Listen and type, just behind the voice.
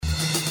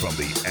From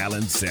the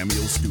Allen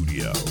Samuel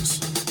Studios,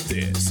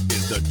 this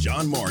is the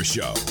John Morris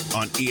Show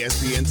on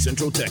ESPN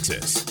Central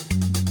Texas.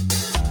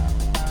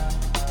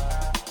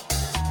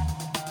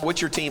 What's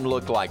your team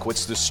look like?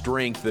 What's the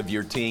strength of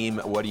your team?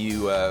 What are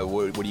you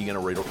going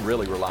to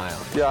really rely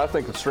on? Yeah, I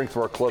think the strength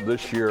of our club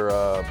this year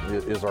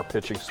is our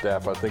pitching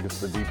staff. I think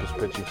it's the deepest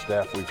pitching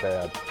staff we've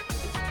had.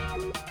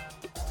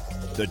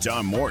 The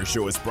John Morris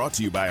Show is brought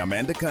to you by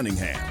Amanda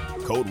Cunningham,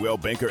 Coldwell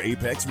Banker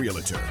Apex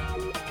Realtor,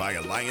 by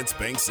Alliance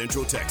Bank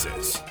Central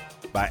Texas,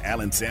 by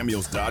Allen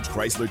Samuels Dodge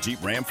Chrysler Jeep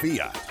Ram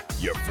Fiat,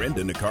 your friend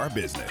in the car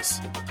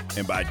business,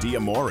 and by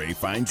D'Amore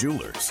Fine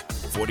Jewelers,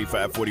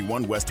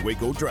 4541 West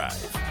Waco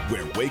Drive,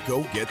 where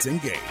Waco gets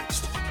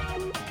engaged.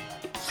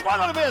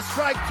 Swung on a miss,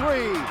 strike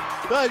three.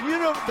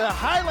 The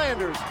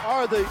Highlanders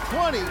are the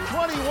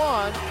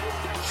 2021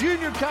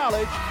 Junior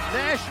College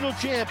National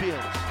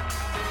Champions.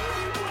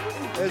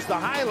 As the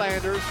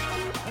Highlanders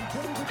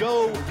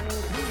go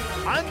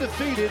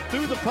undefeated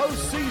through the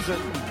postseason,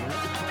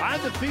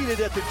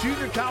 undefeated at the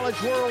Junior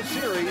College World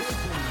Series,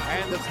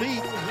 and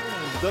defeat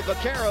the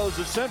Vaqueros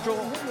of Central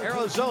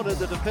Arizona,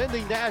 the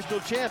defending national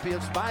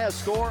champions, by a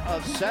score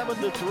of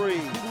 7-3.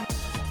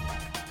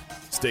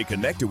 Stay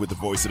connected with the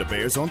Voice of the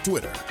Bears on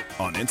Twitter,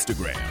 on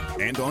Instagram,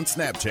 and on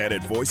Snapchat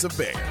at Voice of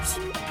Bears.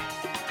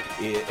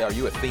 Are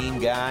you a theme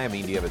guy? I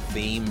mean, do you have a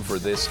theme for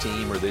this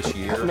team or this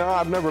year? No,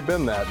 I've never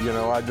been that. You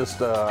know, I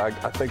just I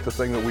think the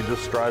thing that we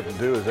just strive to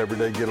do is every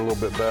day get a little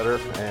bit better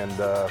and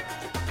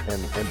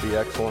be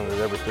excellent at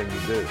everything we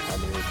do. I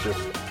mean, it's just,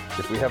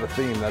 if we have a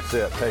theme, that's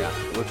it. Hey,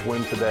 let's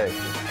win today.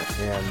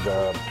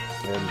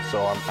 And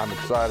so I'm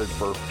excited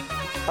for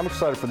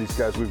these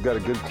guys. We've got a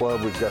good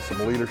club. We've got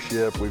some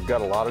leadership. We've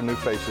got a lot of new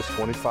faces,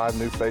 25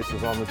 new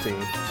faces on the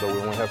team. So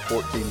we only have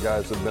 14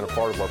 guys that have been a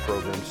part of our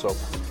program. So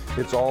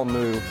it's all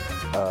new,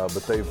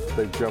 but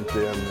they've jumped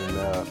in,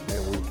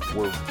 and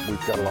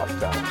we've got a lot of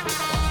talent.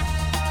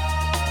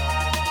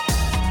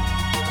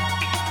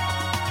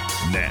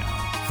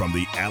 Now, from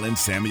the Allen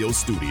Samuel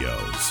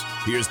Studios,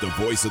 here's the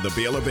voice of the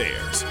Baylor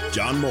Bears,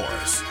 John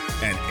Morris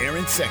and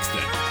Aaron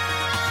Sexton.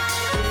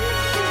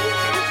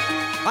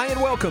 Hi,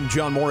 and welcome,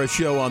 John Morris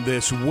Show on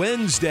this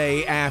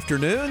Wednesday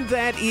afternoon.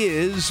 That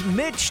is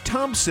Mitch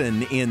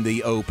Thompson in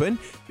the open.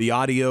 The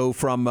audio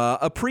from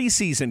a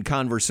preseason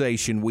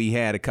conversation we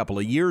had a couple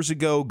of years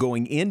ago,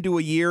 going into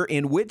a year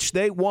in which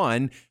they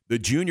won the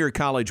Junior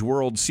College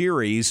World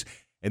Series.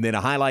 And then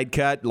a highlight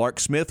cut, Lark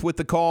Smith with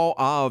the call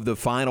of the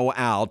final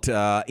out.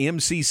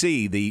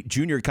 MCC, the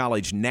Junior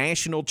College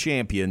National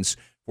Champions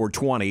for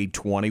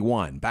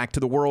 2021. Back to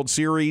the World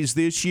Series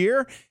this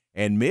year.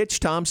 And Mitch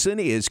Thompson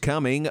is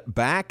coming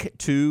back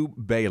to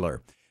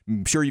Baylor.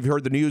 I'm sure you've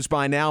heard the news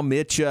by now.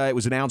 Mitch, it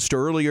was announced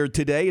earlier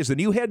today, is the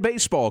new head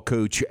baseball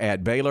coach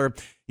at Baylor.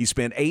 He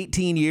spent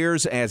 18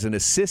 years as an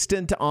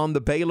assistant on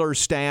the Baylor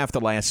staff,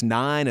 the last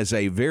 9 as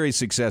a very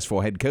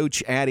successful head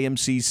coach at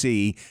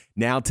MCC.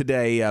 Now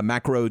today,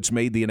 Mack Rhoades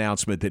made the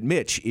announcement that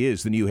Mitch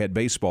is the new head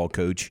baseball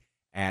coach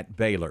at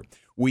Baylor.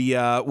 We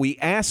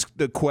asked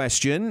the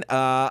question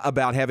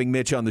about having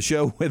Mitch on the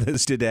show with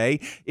us today.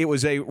 It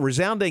was a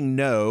resounding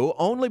no,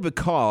 only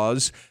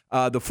because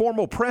the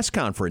formal press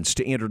conference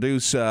to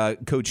introduce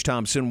Coach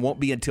Thompson won't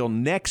be until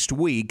next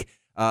week.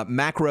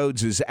 Mack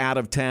Rhoades is out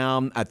of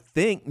town. I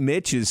think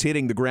Mitch is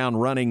hitting the ground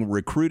running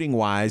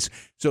recruiting-wise.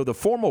 So the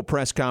formal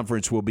press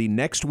conference will be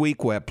next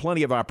week. We'll have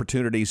plenty of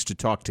opportunities to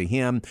talk to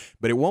him,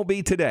 but it won't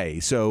be today.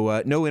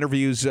 So no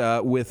interviews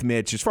with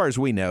Mitch, as far as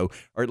we know,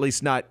 or at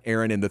least not,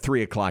 Aaron, in the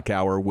 3 o'clock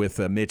hour with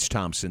Mitch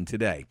Thompson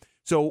today.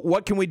 So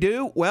what can we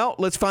do? Well,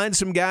 let's find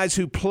some guys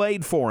who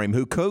played for him,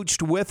 who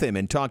coached with him,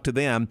 and talk to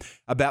them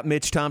about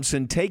Mitch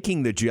Thompson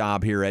taking the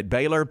job here at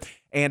Baylor.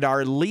 And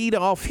our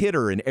leadoff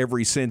hitter in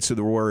every sense of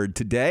the word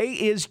today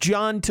is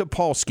John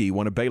Topolsky,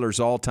 one of Baylor's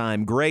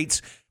all-time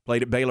greats.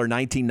 Played at Baylor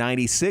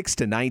 1996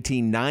 to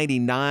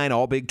 1999,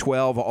 all Big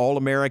 12,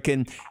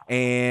 All-American.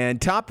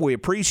 And Top, we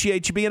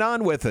appreciate you being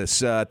on with us.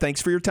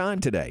 Thanks for your time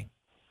today.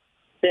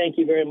 Thank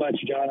you very much,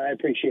 John. I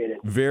appreciate it.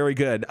 Very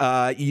good.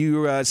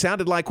 You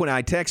sounded like when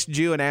I texted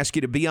you and asked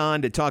you to be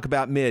on to talk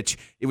about Mitch,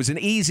 it was an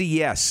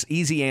easy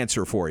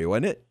answer for you,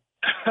 wasn't it?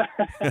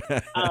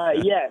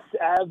 Yes,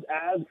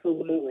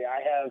 absolutely. I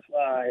have,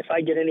 if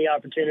I get any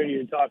opportunity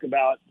to talk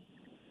about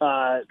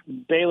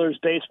Baylor's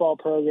baseball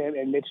program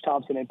and Mitch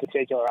Thompson in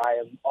particular,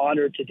 I am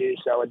honored to do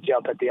so and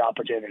jump at the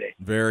opportunity.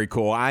 Very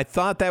cool. I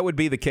thought that would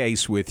be the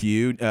case with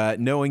you,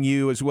 knowing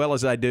you as well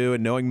as I do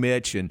and knowing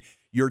Mitch and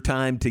your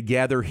time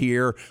together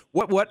here.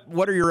 What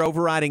are your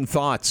overriding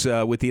thoughts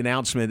with the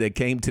announcement that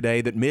came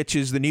today that Mitch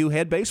is the new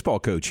head baseball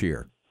coach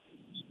here?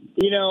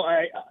 You know,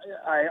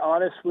 I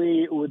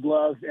honestly would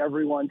love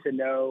everyone to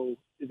know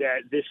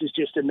that this is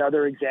just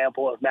another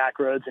example of Mack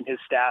Rhoades and his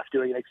staff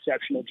doing an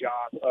exceptional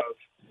job of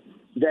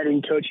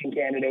vetting coaching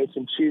candidates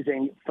and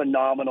choosing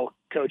phenomenal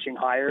coaching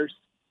hires.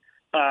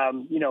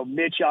 You know,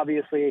 Mitch,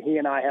 obviously, he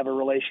and I have a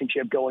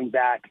relationship going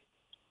back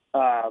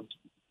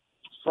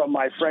from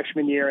my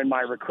freshman year in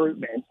my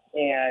recruitment.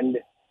 And,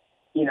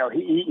 you know,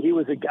 he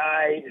was a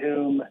guy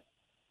whom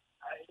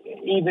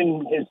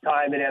even his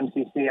time at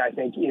MCC, I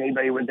think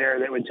anybody would there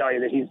that would tell you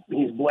that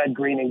he's bled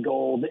green and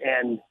gold.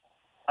 And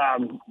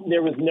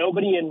there was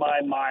nobody in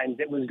my mind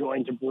that was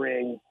going to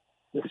bring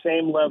the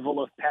same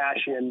level of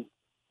passion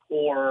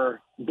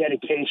or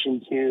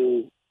dedication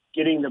to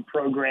getting the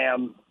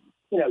program,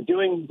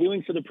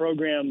 doing for the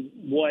program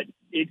what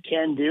it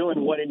can do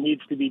and what it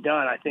needs to be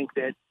done. I think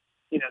that,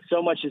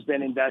 so much has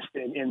been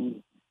invested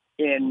in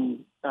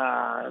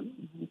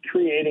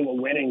creating a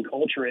winning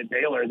culture at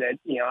Baylor that,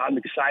 I'm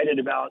excited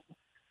about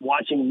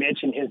watching Mitch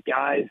and his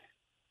guys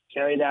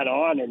carry that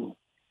on and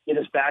get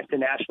us back to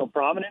national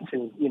prominence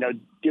and,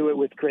 do it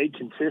with great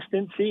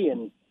consistency.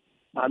 And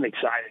I'm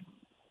excited.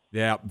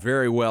 Yeah,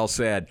 very well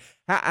said.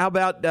 How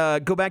about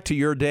go back to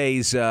your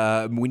days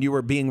when you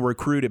were being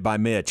recruited by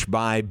Mitch,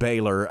 by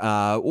Baylor.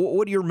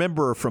 What do you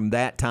remember from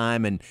that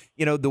time? And,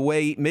 the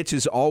way Mitch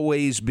has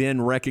always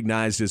been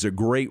recognized as a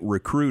great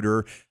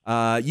recruiter,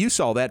 you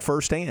saw that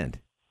firsthand.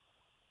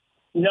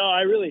 No,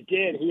 I really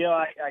did.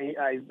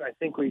 I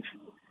think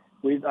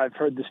I've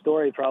heard the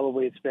story.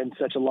 Probably it's been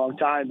such a long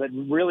time, but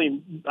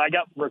really I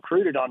got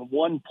recruited on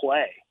one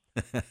play.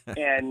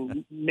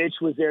 And Mitch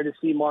was there to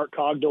see Mark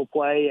Cogdell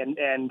play,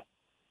 and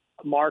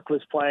Mark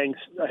was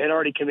had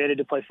already committed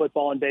to play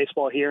football and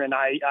baseball here, and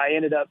I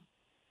ended up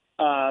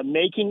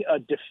making a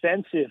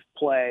defensive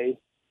play.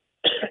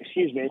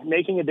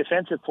 Making a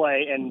defensive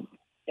play, and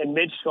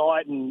Mitch saw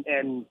it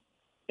and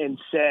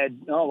said,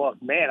 "Oh, well,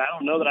 man, I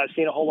don't know that I've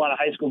seen a whole lot of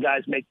high school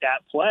guys make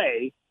that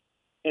play."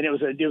 And it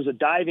was a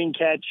diving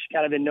catch,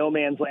 kind of in no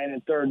man's land,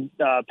 and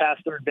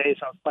past third base.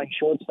 I was playing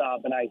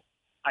shortstop, and I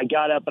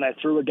got up and I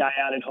threw a guy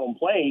out at home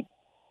plate,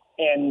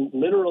 and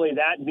literally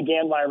that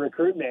began my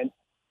recruitment.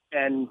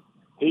 And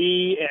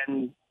he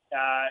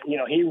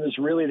was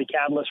really the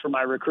catalyst for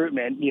my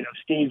recruitment.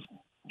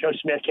 Coach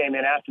Smith came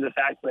in after the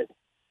fact, but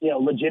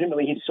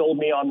legitimately he sold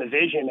me on the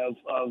vision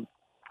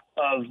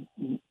of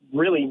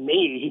really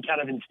me. He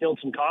kind of instilled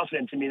some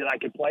confidence in me that I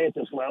could play at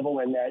this level,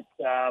 and that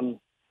I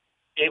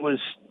was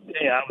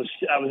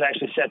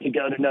actually set to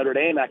go to Notre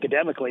Dame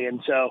academically,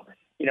 and so.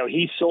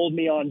 He sold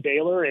me on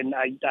Baylor, and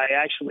I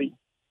actually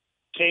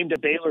came to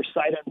Baylor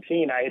sight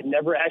unseen. I had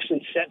never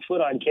actually set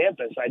foot on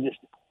campus.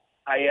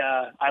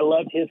 I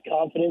loved his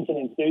confidence and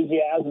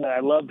enthusiasm, and I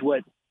loved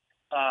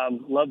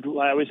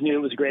I always knew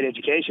it was a great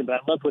education, but I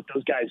loved what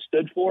those guys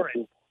stood for,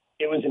 and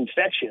it was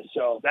infectious.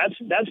 So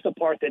that's the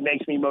part that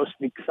makes me most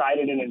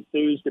excited and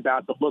enthused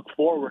about the look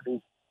forward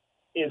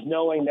is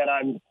knowing that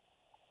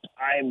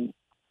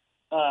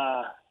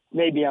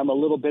maybe I'm a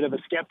little bit of a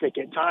skeptic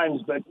at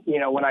times, but,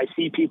 when I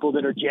see people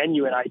that are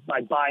genuine,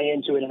 I buy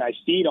into it and I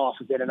feed off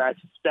of it. And I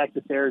suspect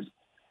that there's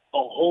a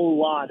whole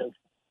lot of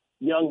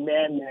young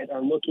men that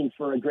are looking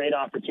for a great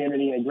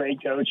opportunity, a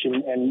great coach,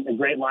 and a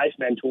great life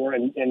mentor,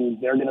 and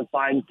they're going to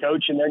find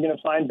Coach and they're going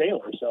to find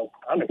Baylor. So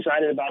I'm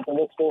excited about the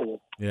look forward.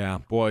 Yeah,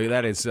 boy,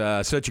 that is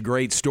such a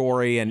great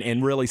story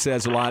and really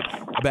says a lot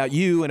about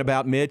you and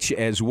about Mitch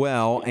as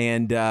well.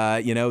 And,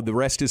 the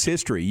rest is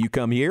history. You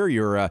come here,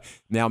 you're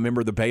now a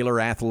member of the Baylor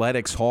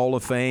Athletics Hall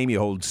of Fame. You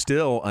hold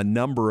still a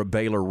number of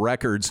Baylor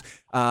records.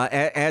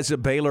 As a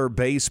Baylor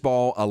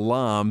baseball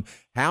alum,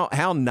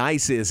 how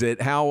nice is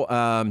it? How,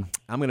 I'm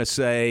going to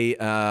say,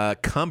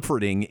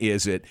 comforting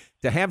is it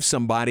to have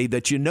somebody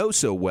that you know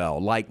so well,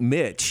 like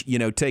Mitch,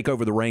 take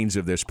over the reins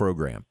of this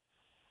program?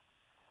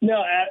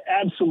 No,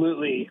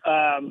 absolutely.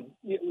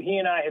 He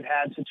and I have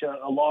had such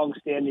a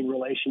long-standing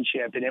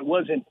relationship, and it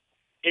wasn't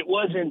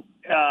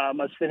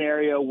a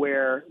scenario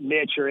where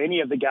Mitch or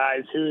any of the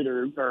guys, Hoot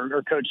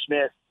or Coach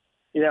Smith,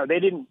 they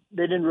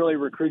didn't really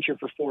recruit you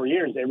for 4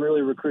 years. They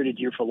really recruited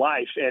you for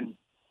life, and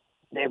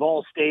they've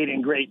all stayed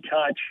in great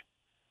touch.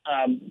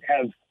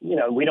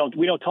 We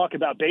don't talk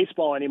about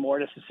baseball anymore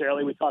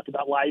necessarily. We talk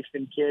about life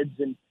and kids,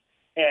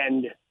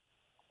 and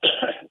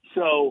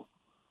so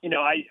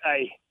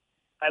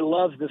I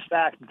love the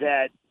fact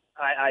that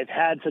I've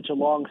had such a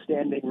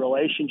long-standing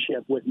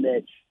relationship with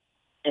Mitch,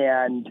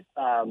 and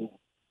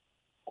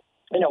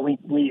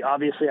we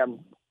obviously I'm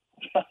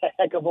a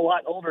heck of a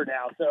lot older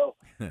now, so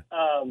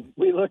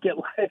we look at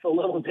life a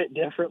little bit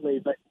differently.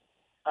 But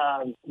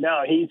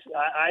no,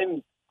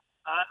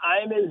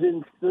 I'm as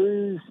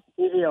enthused.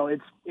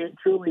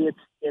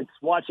 It's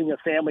watching a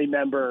family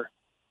member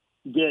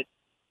get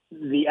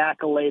the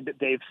accolade that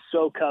they've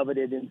so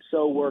coveted and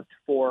so worked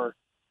for.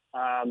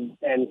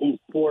 And he's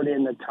poured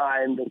in the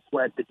time, the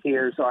sweat, the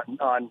tears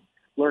on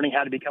learning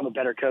how to become a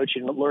better coach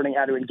and learning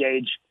how to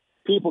engage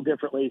people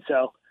differently.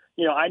 So,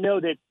 I know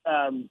that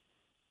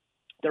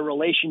the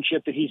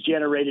relationship that he's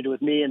generated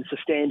with me and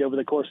sustained over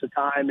the course of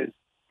time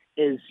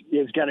is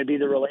going to be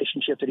the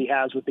relationship that he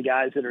has with the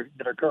guys that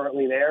are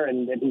currently there,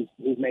 and that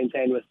he's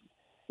maintained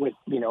with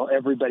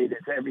everybody that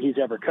he's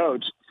ever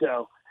coached.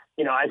 So,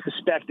 I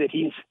suspect that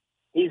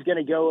he's going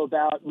to go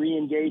about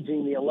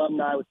re-engaging the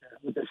alumni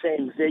with the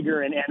same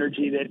vigor and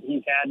energy that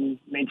he's had in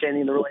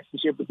maintaining the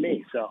relationship with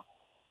me. So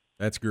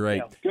that's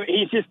great.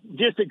 He's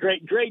just a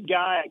great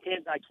guy. I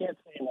can't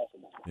say enough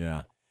about him.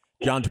 Yeah.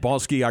 John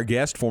Topolsky, our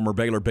guest, former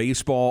Baylor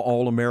baseball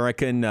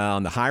All-American,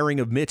 on the hiring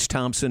of Mitch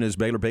Thompson as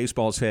Baylor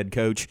baseball's head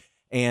coach.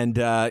 And,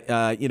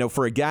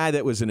 for a guy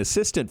that was an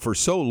assistant for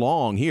so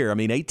long here,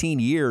 18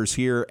 years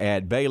here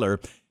at Baylor,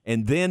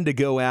 and then to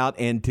go out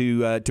and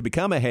to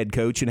become a head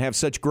coach and have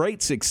such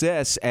great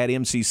success at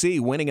MCC,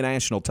 winning a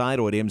national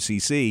title at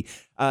MCC.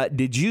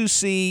 Did you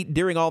see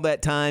during all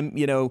that time,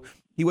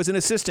 he was an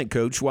assistant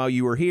coach while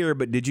you were here,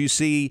 but did you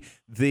see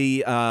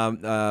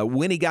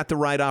when he got the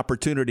right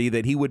opportunity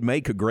that he would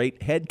make a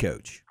great head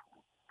coach?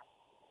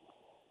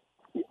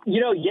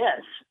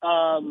 Yes,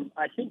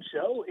 I think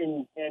so,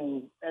 and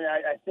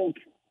I think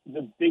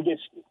the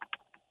biggest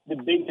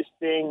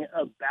thing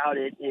about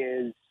it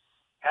is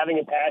having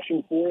a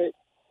passion for it,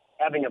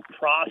 having a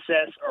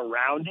process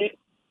around it.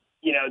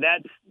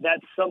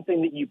 That's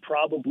something that you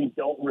probably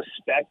don't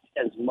respect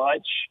as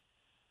much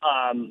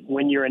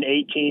when you're an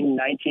 18,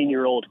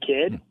 19-year-old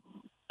kid.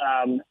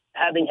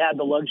 Having had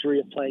the luxury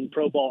of playing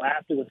pro ball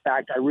after the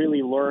fact, I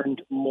really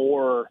learned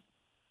more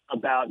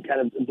about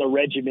kind of the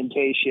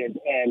regimentation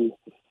and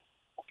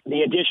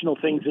the additional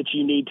things that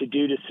you need to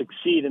do to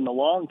succeed in the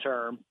long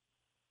term.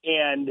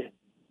 And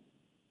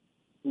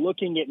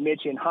looking at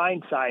Mitch in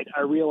hindsight,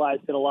 I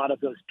realized that a lot of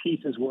those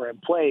pieces were in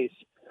place.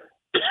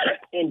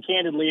 And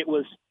candidly, it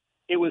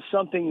was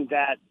something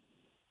that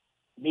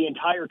the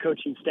entire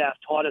coaching staff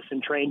taught us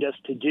and trained us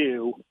to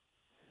do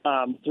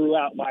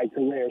throughout my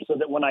career, so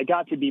that when I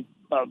got to be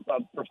a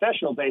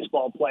professional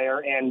baseball player,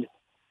 and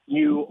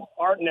you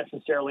aren't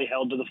necessarily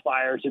held to the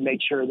fire to make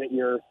sure that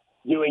you're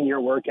doing your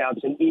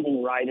workouts and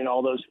eating right and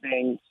all those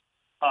things,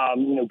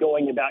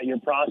 going about your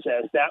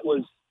process, that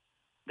was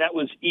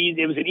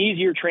easy. It was an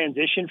easier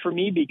transition for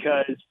me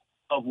because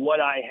of what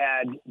I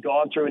had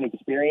gone through and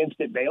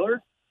experienced at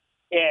Baylor.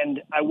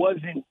 And I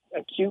wasn't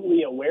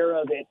acutely aware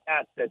of it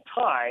at the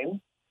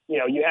time.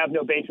 You have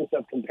no basis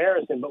of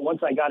comparison. But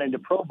once I got into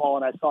pro ball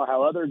and I saw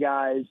how other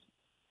guys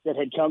that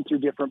had come through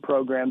different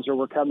programs or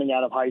were coming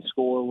out of high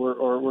school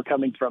or were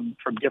coming from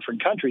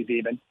different countries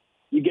even,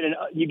 you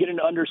get an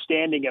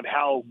understanding of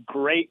how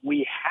great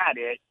we had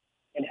it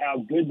and how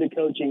good the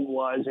coaching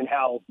was, and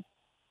how,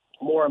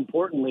 more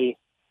importantly,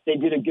 they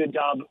did a good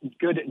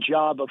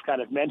job of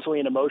kind of mentally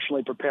and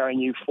emotionally preparing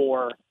you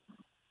for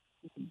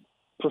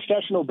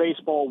professional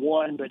baseball,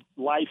 but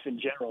life in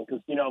general.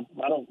 Because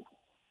I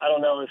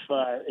don't know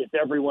if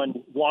everyone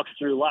walks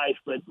through life,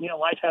 but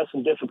life has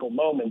some difficult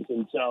moments,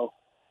 and so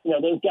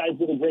those guys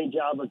did a great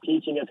job of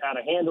teaching us how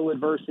to handle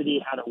adversity,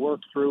 how to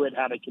work through it,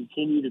 how to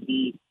continue to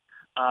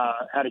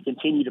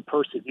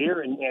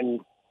persevere,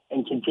 and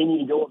continue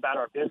to go about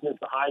our business,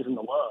 the highs and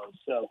the lows.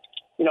 So,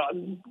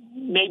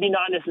 maybe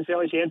not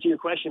necessarily, to answer your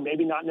question,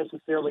 maybe not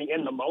necessarily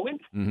in the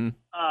moment. Mm-hmm.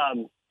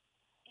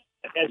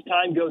 As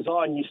time goes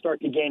on, you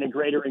start to gain a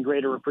greater and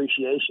greater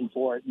appreciation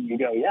for it. And you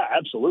go, yeah,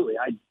 absolutely.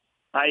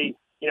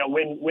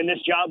 When this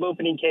job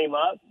opening came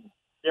up,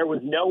 there was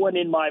no one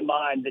in my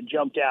mind that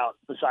jumped out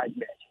besides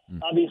Mitch.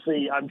 Mm-hmm.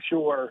 Obviously, I'm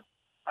sure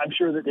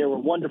that there were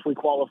wonderfully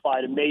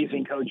qualified,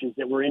 amazing coaches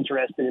that were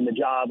interested in the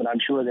job. And I'm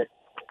sure that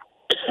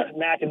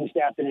Mac and the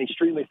staff did an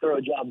extremely thorough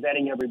job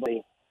vetting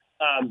everybody.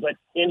 But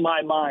in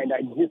my mind,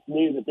 I just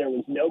knew that there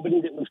was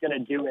nobody that was going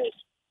to do it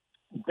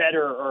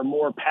better or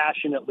more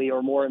passionately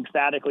or more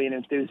emphatically and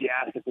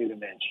enthusiastically than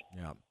Mitch.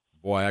 Yeah,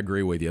 boy, I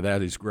agree with you.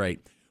 That is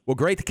great. Well,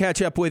 great to catch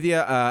up with you.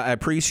 I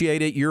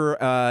appreciate it. You're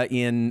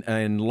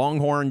in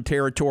Longhorn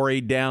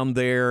territory down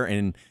there,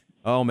 and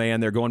oh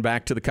man, they're going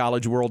back to the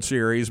College World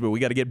Series, but we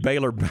got to get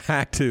Baylor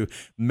back to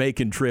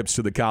making trips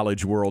to the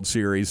College World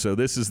Series. So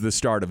this is the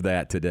start of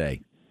that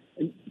today.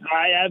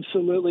 I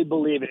absolutely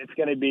believe it. It's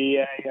going to be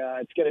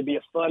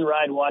a fun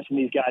ride watching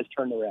these guys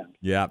turn around.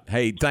 Yeah.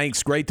 Hey,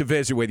 thanks. Great to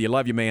visit with you.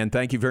 Love you, man.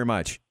 Thank you very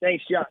much.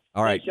 Thanks, John.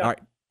 All right.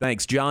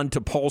 Thanks. John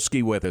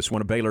Topolsky with us,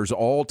 one of Baylor's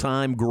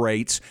all-time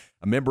greats,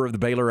 a member of the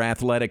Baylor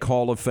Athletic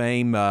Hall of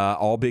Fame,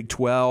 All Big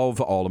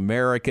 12,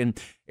 All-American.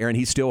 Aaron,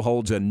 he still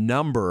holds a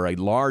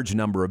large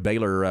number of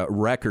Baylor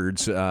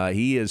records.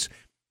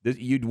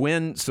 You'd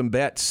win some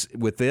bets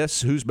with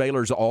this. Who's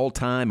Baylor's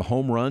all-time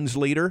home runs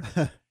leader?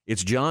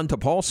 It's John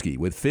Topolsky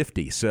with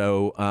 50.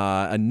 So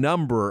a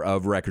number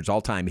of records,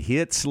 all-time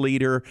hits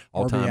leader,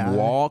 all-time RBI.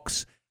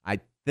 Walks. I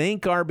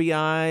think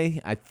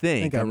RBI.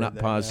 I'm not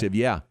positive.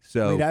 Yeah.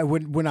 So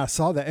when I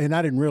saw that, and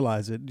I didn't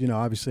realize it,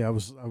 obviously I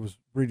was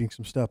reading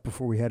some stuff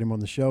before we had him on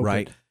the show.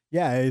 Right. But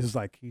yeah, it's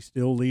like he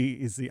still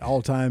is the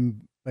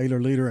all-time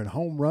Baylor leader in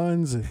home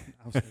runs. And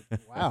I was like,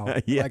 wow.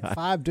 Yeah. Like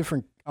 5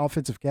 different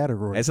offensive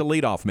categories. As a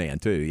leadoff man,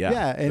 too. Yeah.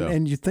 Yeah,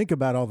 and you think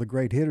about all the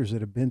great hitters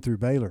that have been through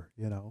Baylor,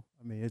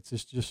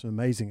 it's just an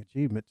amazing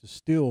achievement to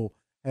still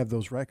have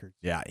those records.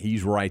 Yeah,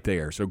 he's right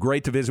there. So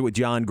great to visit with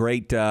John.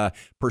 Great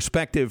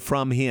perspective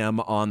from him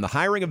on the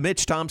hiring of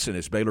Mitch Thompson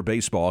as Baylor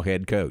baseball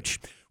head coach.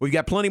 We've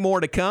got plenty more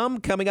to come.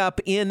 Coming up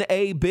in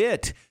a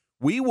bit,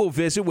 we will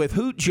visit with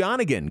Hoot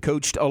Jonigan,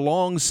 coached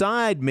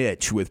alongside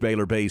Mitch with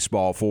Baylor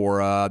baseball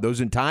for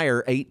those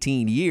entire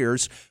 18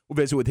 years. We'll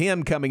visit with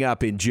him coming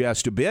up in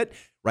just a bit.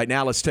 Right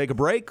now, let's take a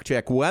break,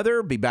 check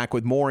weather, be back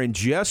with more in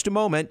just a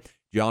moment.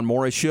 John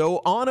Morris Show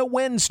on a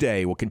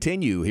Wednesday will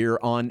continue here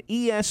on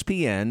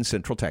ESPN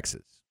Central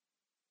Texas.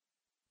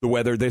 The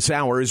weather this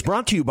hour is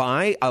brought to you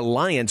by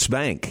Alliance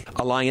Bank.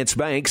 Alliance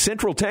Bank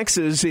Central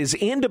Texas is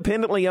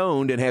independently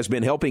owned and has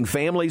been helping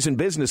families and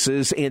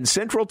businesses in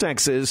Central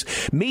Texas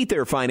meet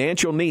their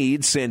financial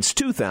needs since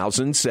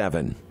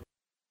 2007.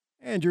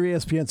 And your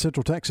ESPN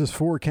Central Texas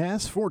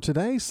forecast for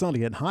today,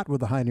 sunny and hot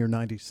with a high near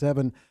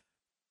 97.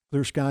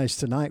 Clear skies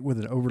tonight with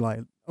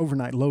an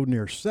overnight low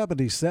near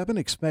 77.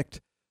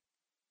 Expect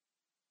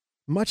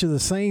much of the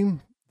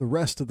same the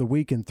rest of the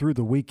week and through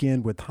the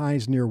weekend with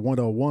highs near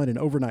 101 and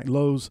overnight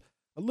lows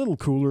a little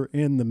cooler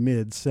in the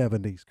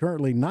mid-70s.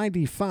 Currently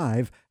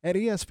 95 at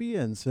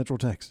ESPN Central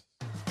Texas.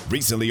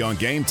 Recently on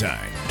Game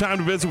Time. Time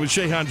to visit with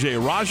Shehan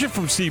Jayarajah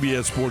from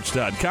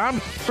CBSSports.com.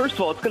 First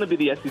of all, it's going to be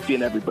the SEC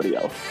and everybody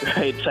else,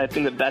 right? So I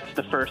think that's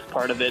the first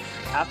part of it.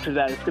 After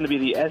that, it's going to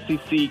be the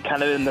SEC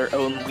kind of in their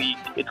own league.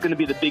 It's going to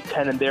be the Big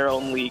Ten in their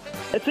own league.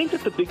 I think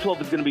that the Big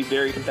 12 is going to be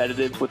very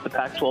competitive with the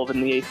Pac-12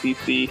 and the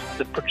ACC.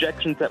 The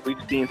projections that we've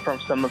seen from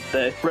some of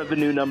the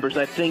revenue numbers,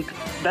 I think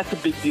that's a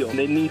big deal.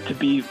 They need to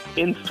be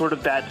in sort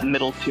of that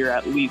middle tier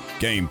at least.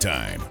 Game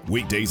Time,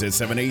 weekdays at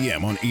 7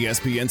 a.m. on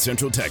ESPN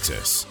Central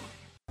Texas.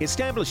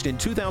 Established in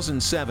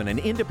 2007 and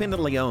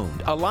independently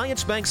owned,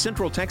 Alliance Bank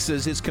Central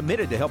Texas is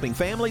committed to helping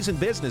families and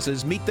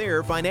businesses meet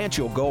their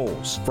financial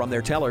goals. From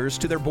their tellers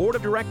to their board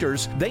of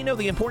directors, they know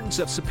the importance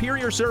of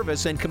superior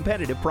service and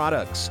competitive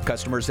products.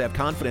 Customers have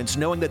confidence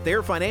knowing that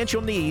their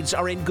financial needs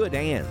are in good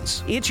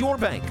hands. It's your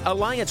bank,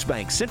 Alliance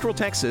Bank Central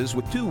Texas,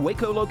 with 2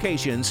 Waco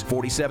locations,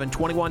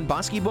 4721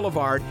 Bosque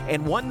Boulevard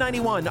and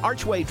 191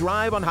 Archway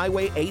Drive on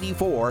Highway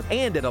 84,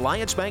 and at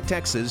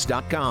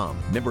AllianceBankTexas.com.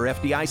 Member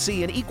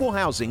FDIC and equal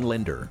housing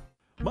lender.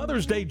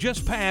 Mother's Day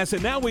just passed,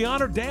 and now we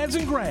honor dads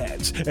and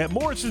grads. At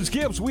Morrison's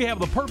Gifts, we have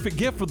the perfect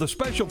gift for the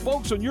special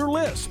folks on your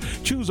list.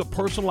 Choose a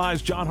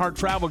personalized John Hart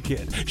travel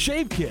kit,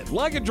 shave kit,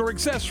 luggage, or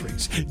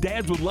accessories.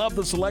 Dads would love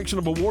the selection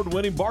of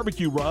award-winning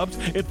barbecue rubs,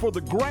 and for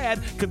the grad,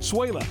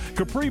 Consuela,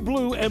 Capri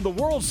Blue, and the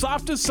world's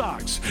softest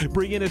socks.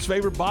 Bring in his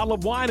favorite bottle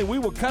of wine, and we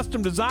will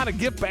custom design a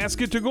gift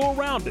basket to go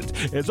around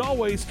it. As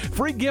always,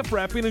 free gift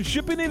wrapping and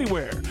shipping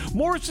anywhere.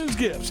 Morrison's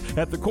Gifts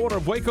at the corner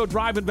of Waco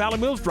Drive and Valley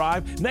Mills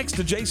Drive, next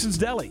to Jason's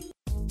Deli.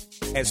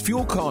 As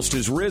fuel cost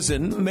has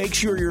risen, make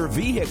sure your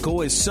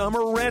vehicle is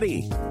summer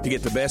ready. To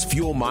get the best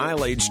fuel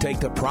mileage,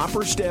 take the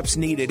proper steps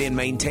needed in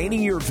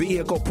maintaining your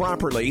vehicle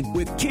properly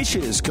with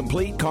Kish's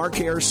Complete Car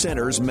Care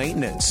Center's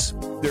maintenance.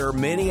 There are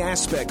many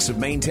aspects of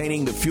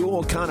maintaining the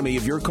fuel economy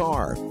of your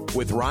car.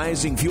 With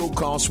rising fuel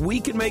costs,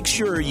 we can make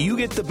sure you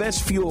get the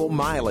best fuel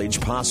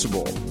mileage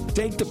possible.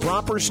 Take the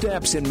proper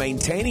steps in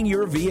maintaining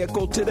your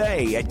vehicle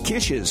today at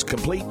Kish's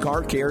Complete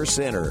Car Care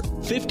Center,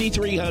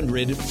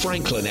 5300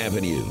 Franklin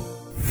Avenue.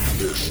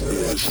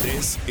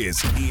 This is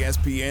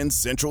ESPN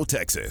Central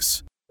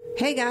Texas.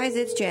 Hey guys,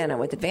 it's Jana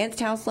with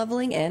Advanced House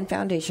Leveling and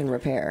Foundation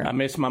Repair. I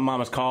missed my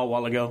mama's call a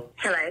while ago.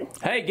 Hello.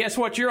 Hey, guess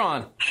what you're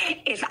on?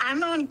 If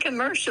I'm on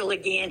commercial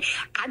again,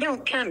 I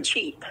don't come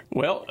cheap.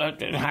 Well,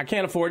 I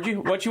can't afford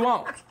you. What you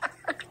want?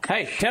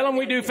 Hey, tell them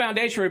we do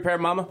foundation repair,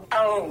 Mama.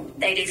 Oh,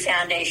 they do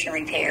foundation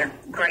repair.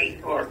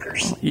 Great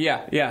workers.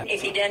 Yeah.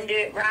 If he doesn't do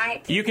it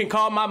right, you can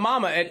call my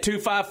mama at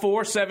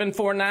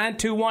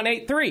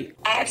 254-749-2183.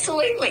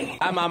 Absolutely.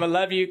 Hi, Mama.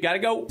 Love you. Gotta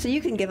go. So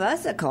you can give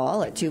us a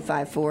call at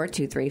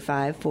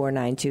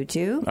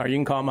 254-235-4922. Or you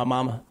can call my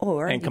mama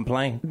and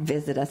complain.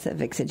 Visit us at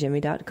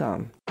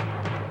vixajimmy.com.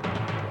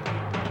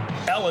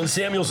 Allen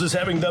Samuels is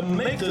having the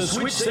Make the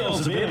Switch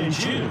sales event in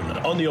June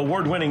on the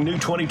award-winning new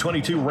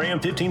 2022 Ram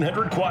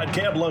 1500 Quad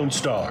Cab Lone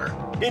Star.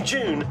 In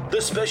June,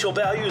 the special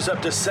value is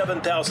up to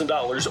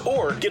 $7,000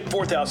 or get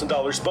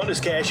 $4,000 bonus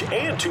cash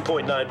and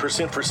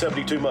 2.9% for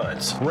 72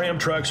 months. Ram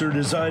trucks are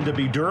designed to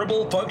be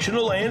durable,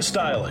 functional, and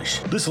stylish.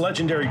 This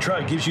legendary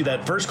truck gives you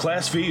that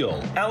first-class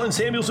feel. Allen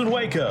Samuels in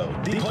Waco,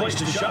 the place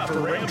to shop for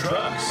Ram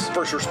trucks.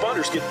 First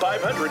responders get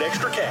 $500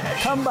 extra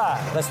cash. Come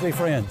by. Let's be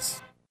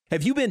friends.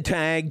 Have you been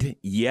tagged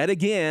yet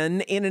again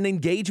in an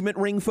engagement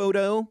ring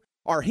photo?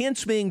 Are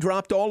hints being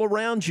dropped all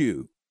around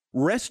you?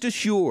 Rest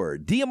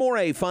assured,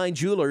 D'Amore Fine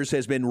Jewelers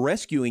has been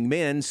rescuing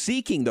men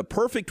seeking the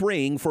perfect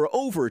ring for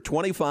over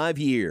 25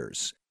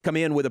 years. Come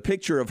in with a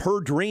picture of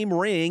her dream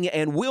ring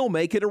and we'll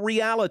make it a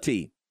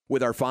reality.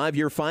 With our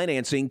 5-year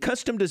financing,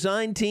 custom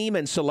design team,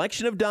 and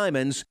selection of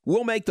diamonds,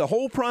 we'll make the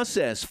whole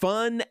process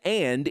fun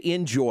and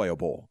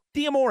enjoyable.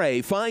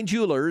 D'Amore Fine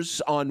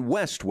Jewelers on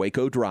West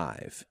Waco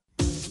Drive.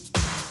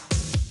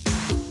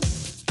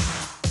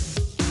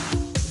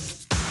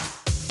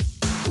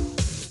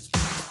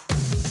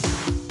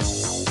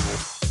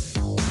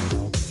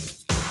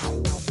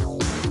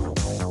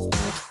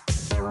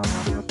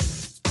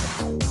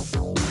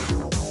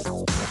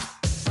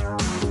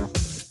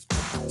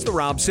 The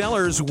Rob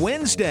Sellers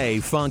Wednesday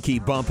Funky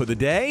Bump of the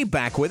Day.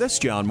 Back with us,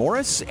 John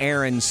Morris,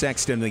 Aaron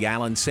Sexton, the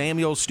Allen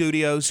Samuels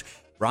Studios.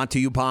 Brought to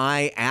you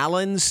by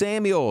Allen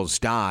Samuels,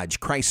 Dodge,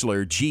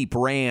 Chrysler, Jeep,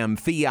 Ram,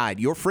 Fiat,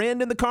 your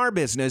friend in the car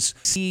business,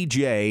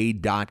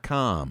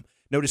 CJ.com.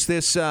 Notice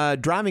this,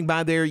 driving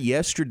by there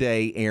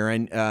yesterday,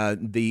 Aaron,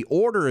 the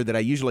order that I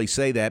usually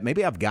say that,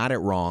 maybe I've got it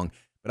wrong,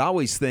 but I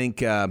always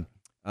think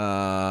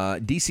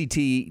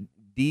DCT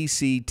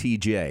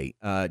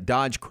DCTJ,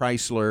 Dodge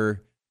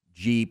Chrysler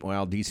Jeep,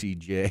 well,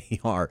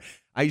 DCJR.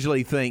 I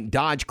usually think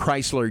Dodge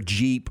Chrysler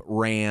Jeep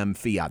Ram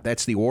Fiat.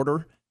 That's the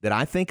order that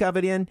I think of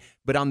it in.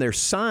 But on their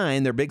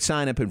sign, their big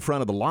sign up in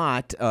front of the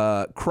lot,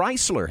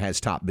 Chrysler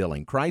has top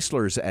billing.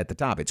 Chrysler's at the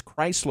top. It's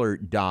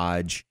Chrysler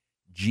Dodge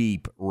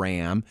Jeep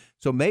Ram.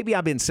 So maybe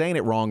I've been saying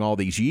it wrong all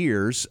these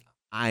years.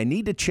 I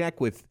need to check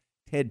with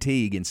Ted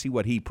Teague and see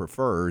what he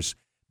prefers.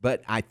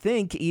 But I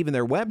think even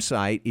their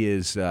website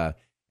is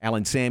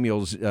Alan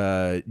Samuels,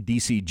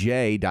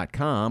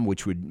 DCJ.com,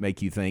 which would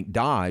make you think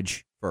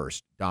Dodge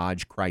first,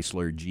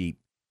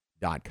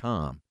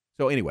 DodgeChryslerJeep.com.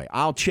 So anyway,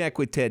 I'll check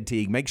with Ted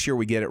Teague, make sure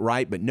we get it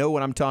right, but know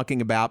what I'm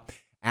talking about.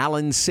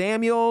 Alan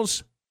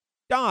Samuels,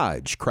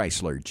 Dodge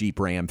Chrysler Jeep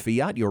Ram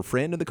Fiat, your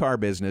friend in the car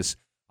business,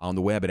 on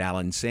the web at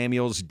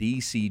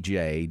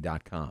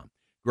AlanSamuelsDCJ.com.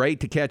 Great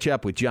to catch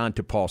up with John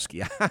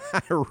Topolsky.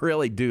 I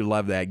really do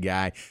love that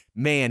guy.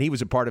 Man, he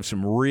was a part of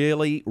some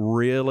really,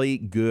 really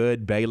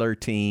good Baylor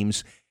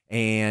teams.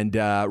 And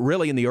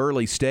really in the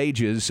early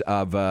stages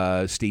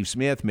of Steve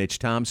Smith, Mitch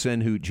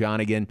Thompson, Hoot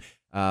Jonigan,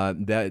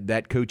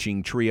 that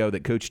coaching trio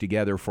that coached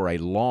together for a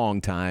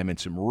long time and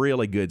some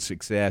really good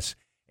success.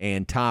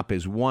 And Top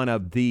is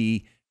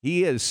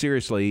he is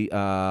seriously,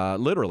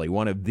 literally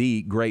one of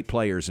the great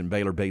players in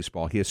Baylor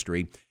baseball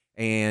history.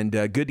 And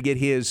good to get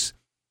his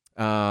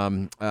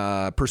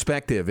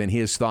perspective and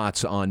his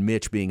thoughts on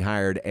Mitch being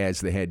hired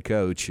as the head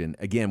coach. And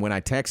again, when I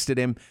texted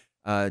him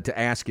to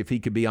ask if he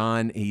could be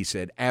on, he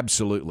said,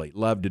 absolutely,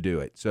 love to do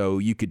it. So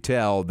you could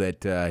tell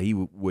that he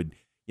would,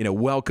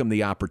 welcome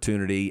the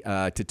opportunity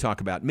to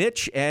talk about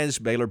Mitch as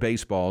Baylor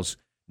baseball's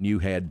new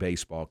head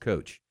baseball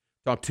coach.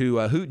 Talk to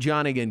Hoot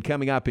Jonigan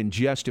coming up in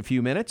just a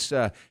few minutes.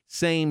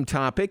 Same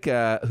topic.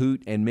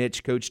 Hoot and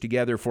Mitch coached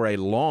together for a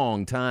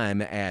long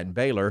time at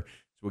Baylor.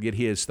 So we'll get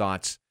his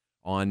thoughts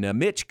on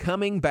Mitch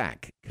coming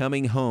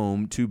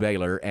home to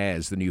Baylor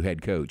as the new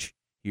head coach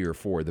here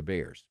for the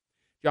Bears.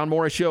 John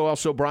Morris Show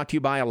also brought to you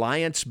by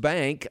Alliance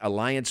Bank.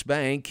 Alliance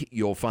Bank,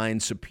 you'll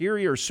find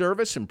superior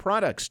service and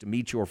products to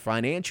meet your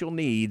financial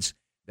needs.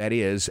 That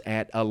is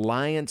at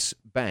Alliance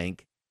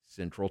Bank,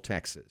 Central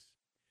Texas.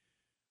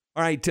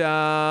 All right,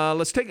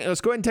 let's go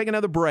ahead and take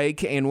another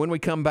break. And when we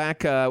come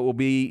back, we'll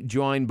be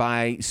joined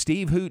by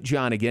Steve Hoot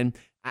Jonigan.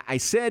 I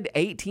said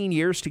 18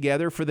 years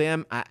together for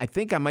them. I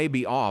think I may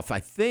be off. I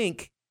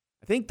think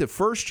the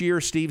first year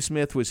Steve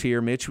Smith was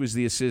here, Mitch was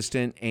the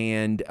assistant,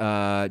 and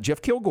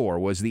Jeff Kilgore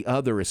was the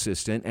other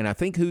assistant. And I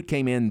think Hoot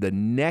came in the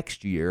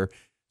next year.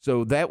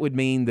 So that would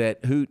mean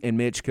that Hoot and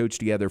Mitch coached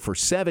together for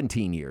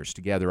 17 years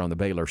together on the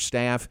Baylor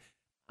staff.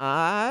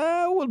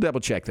 I will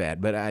double-check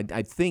that, but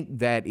I think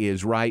that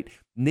is right.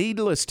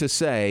 Needless to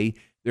say,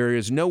 there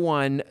is no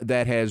one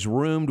that has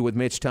roomed with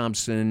Mitch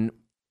Thompson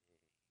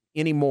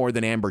any more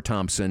than Amber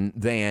Thompson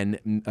than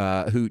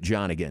Hoot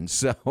Jonigan.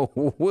 So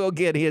we'll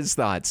get his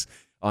thoughts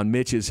on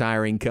Mitch's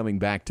hiring coming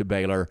back to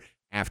Baylor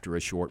after a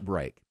short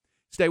break.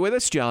 Stay with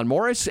us. John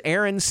Morris,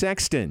 Aaron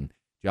Sexton.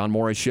 John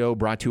Morris Show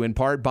brought to you in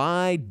part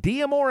by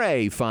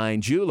D'Amore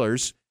Fine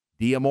Jewelers.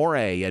 D'Amore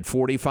at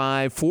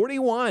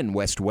 4541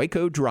 West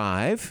Waco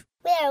Drive.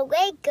 Where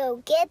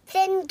Waco gets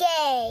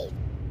engaged.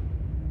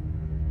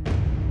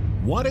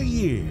 What a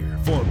year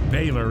for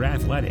Baylor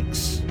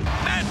athletics.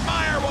 Matt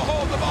Meyer will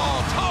hold the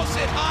ball, toss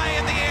it high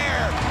in the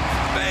air.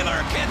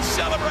 Baylor can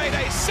celebrate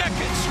a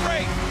second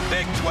straight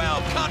Big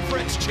 12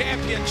 Conference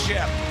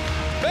championship.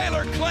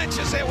 Baylor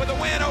clinches it with a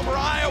win over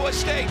Iowa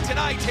State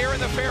tonight here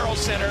in the Farrell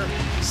Center.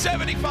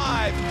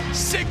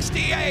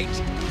 75-68.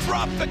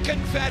 Drop the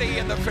confetti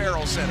in the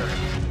Farrell Center.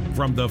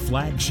 From the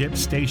flagship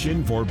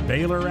station for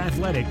Baylor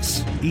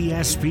athletics,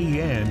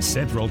 ESPN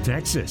Central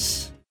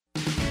Texas.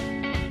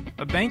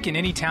 A bank in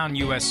any town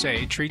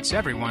USA treats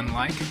everyone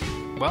like,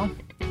 well,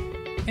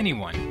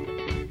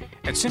 anyone.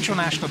 At Central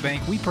National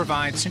Bank, we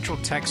provide Central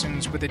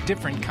Texans with a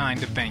different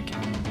kind of banking.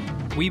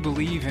 We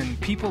believe in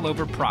people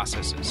over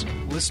processes,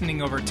 listening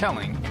over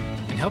telling,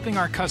 and helping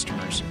our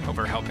customers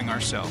over helping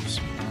ourselves.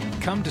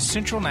 Come to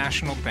Central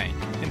National Bank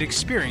and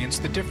experience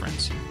the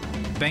difference.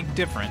 Bank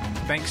different.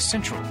 Bank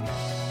Central.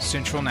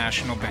 Central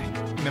National Bank.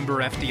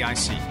 Member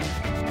FDIC.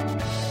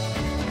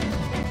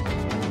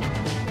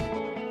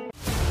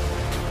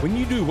 When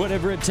you do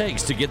whatever it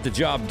takes to get the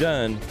job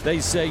done,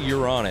 they say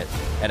you're on it.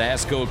 At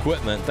ASCO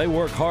Equipment, they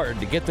work hard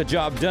to get the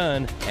job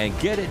done and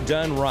get it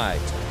done right.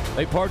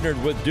 They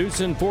partnered with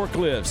Doosan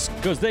Forklifts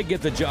because they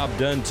get the job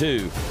done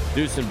too.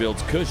 Doosan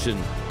builds cushion,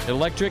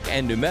 electric,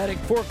 and pneumatic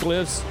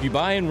forklifts you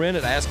buy and rent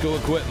at ASCO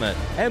Equipment,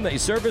 and they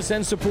service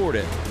and support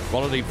it.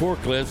 Quality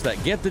forklifts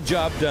that get the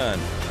job done.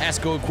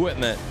 ASCO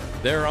Equipment,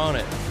 they're on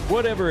it,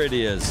 whatever it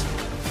is.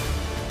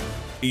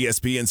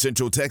 ESPN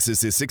Central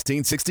Texas is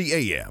 1660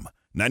 AM,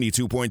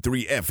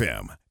 92.3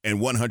 FM, and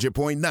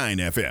 100.9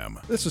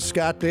 FM. This is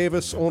Scott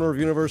Davis, owner of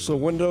Universal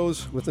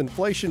Windows. With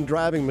inflation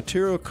driving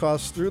material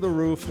costs through the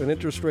roof and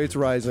interest rates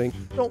rising,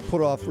 don't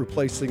put off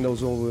replacing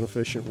those old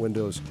inefficient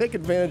windows. Take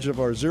advantage of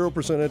our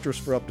 0%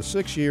 interest for up to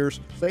 6 years.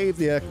 Save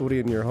the equity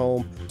in your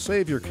home.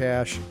 Save your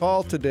cash.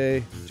 Call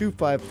today,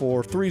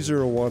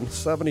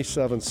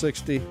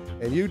 254-301-7760,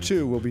 and you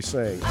too will be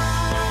saying,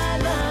 I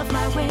love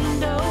my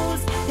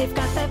windows. They've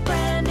got that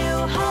brand new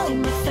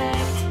home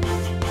effect.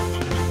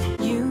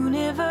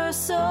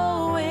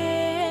 Universal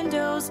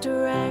Windows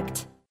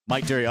Direct.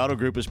 Mike Terry Auto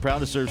Group is proud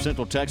to serve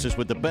Central Texas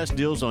with the best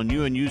deals on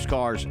new and used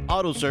cars,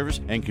 auto service,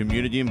 and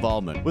community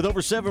involvement. With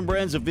over 7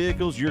 brands of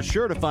vehicles, you're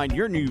sure to find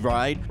your new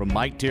ride from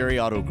Mike Terry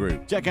Auto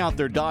Group. Check out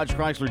their Dodge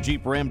Chrysler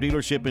Jeep Ram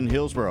dealership in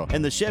Hillsboro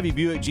and the Chevy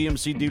Buick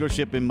GMC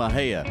dealership in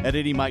Mahia. At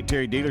any Mike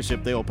Terry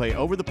dealership, they will pay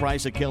over the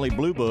price of Kelley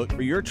Blue Book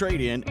for your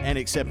trade-in and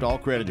accept all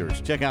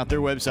creditors. Check out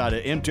their website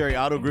at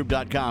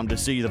mterryautogroup.com to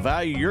see the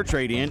value of your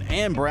trade-in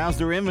and browse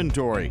their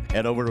inventory.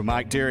 Head over to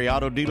Mike Terry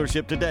Auto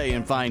Dealership today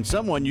and find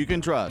someone you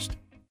can trust.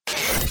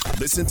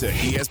 Listen to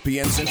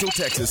ESPN Central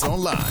Texas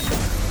online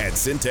at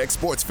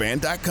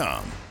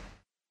centexsportsfan.com.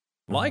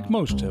 Like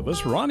most of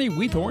us, Ronnie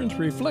Wheathorn's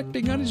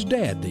reflecting on his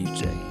dad these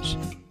days.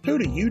 Who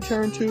do you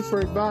turn to for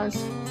advice?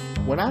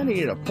 When I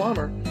needed a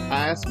plumber,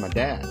 I asked my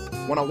dad.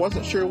 When I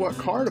wasn't sure what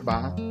car to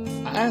buy,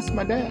 I asked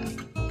my dad.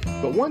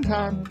 But one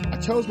time, I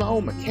chose my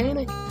own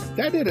mechanic.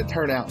 That didn't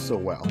turn out so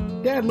well.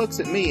 Dad looks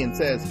at me and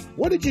says,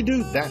 "What did you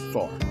do that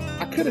for?"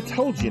 I could have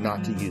told you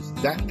not to use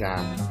that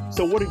guy.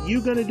 So what are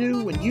you going to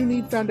do when you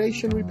need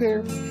foundation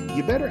repair?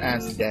 You better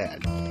ask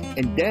Dad.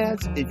 And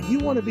dads, if you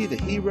want to be the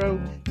hero,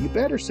 you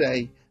better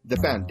say, the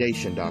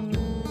Foundation Doctor.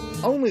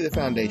 Only the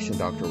Foundation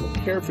Doctor will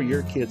care for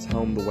your kid's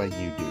home the way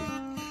you do.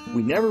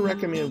 We never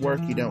recommend work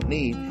you don't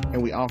need,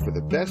 and we offer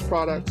the best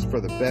products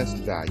for the best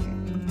value.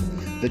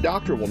 The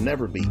doctor will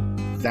never be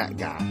that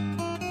guy.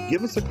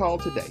 Give us a call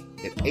today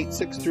at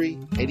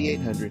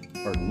 863-8800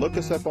 or look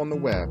us up on the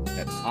web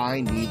at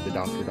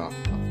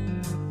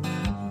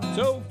ineedthedoctor.com.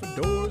 So for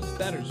doors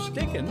that are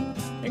sticking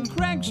and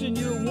cracks in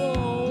your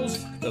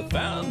walls, the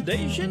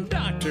Foundation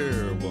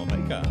Doctor will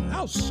make a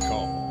house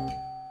call.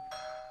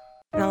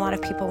 And a lot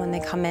of people, when they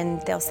come in,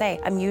 they'll say,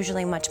 I'm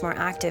usually much more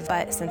active,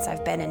 but since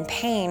I've been in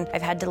pain,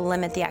 I've had to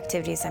limit the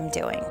activities I'm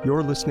doing.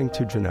 You're listening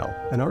to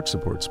Janelle, an arch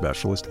support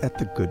specialist at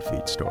the Good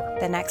Feet store.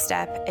 The next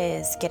step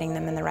is getting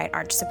them in the right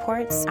arch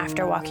supports.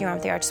 After walking around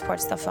with the arch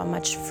supports, they'll feel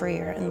much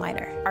freer and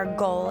lighter. Our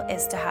goal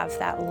is to have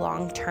that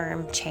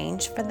long-term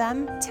change for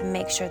them to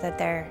make sure that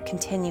they're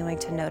continuing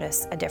to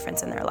notice a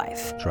difference in their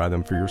life. Try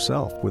them for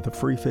yourself with a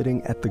free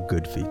fitting at the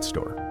Good Feet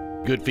store.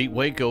 Good Feet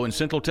Waco in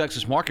Central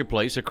Texas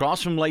Marketplace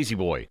across from Lazy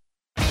Boy.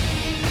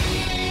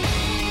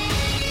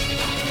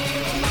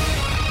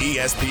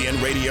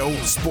 ESPN Radio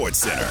Sports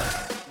Center.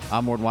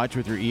 I'm Ward White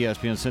with your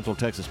ESPN Central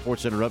Texas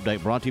Sports Center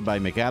update brought to you by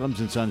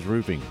McAdams & Sons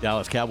Roofing.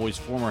 Dallas Cowboys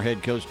former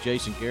head coach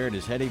Jason Garrett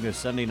is heading to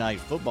Sunday Night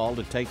Football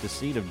to take the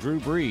seat of Drew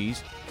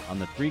Brees on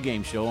the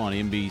pregame show on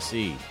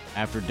NBC.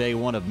 After day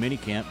one of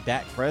minicamp,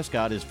 Dak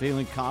Prescott is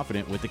feeling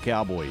confident with the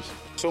Cowboys.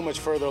 So much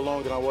further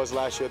along than I was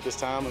last year at this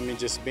time. I mean,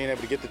 just being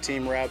able to get the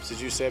team reps,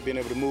 as you said, being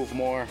able to move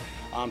more,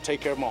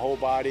 take care of my whole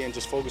body and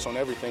just focus on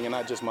everything and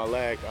not just my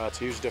leg.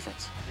 It's a huge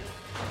difference.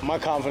 My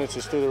confidence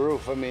is through the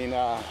roof. I mean,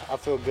 I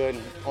feel good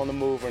on the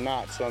move or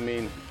not. So, I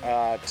mean,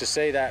 to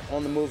say that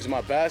on the move is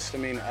my best, I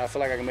mean, I feel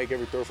like I can make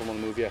every throw from on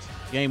the move, yes.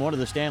 Game 1 of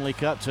the Stanley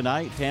Cup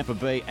tonight, Tampa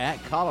Bay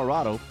at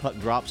Colorado. Puck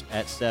drops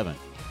at 7.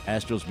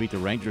 Astros beat the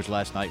Rangers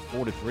last night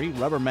 4-3.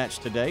 Rubber match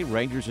today,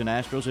 Rangers and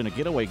Astros in a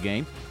getaway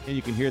game. And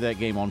you can hear that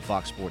game on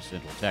Fox Sports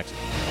Central Texas.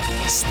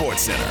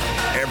 Sports Center,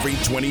 every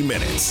 20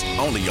 minutes,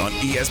 only on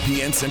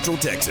ESPN Central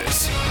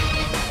Texas.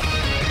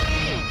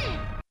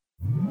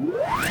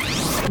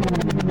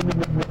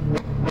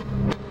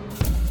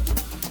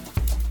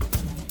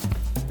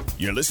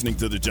 You're listening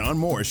to The John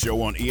Morris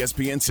Show on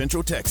ESPN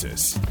Central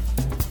Texas.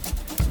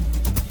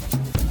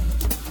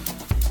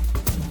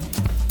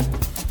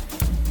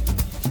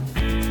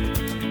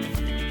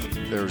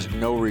 There's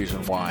no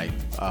reason why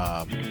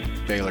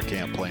Baylor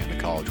can't play in the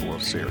College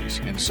World Series,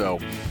 and so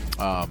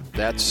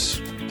that's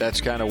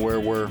kind of where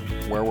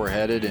we're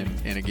headed.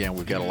 And again,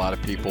 we've got a lot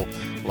of people,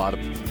 a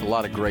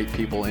lot of great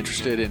people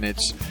interested, and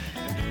it's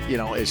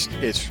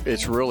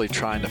really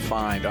trying to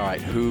find, all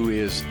right, who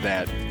is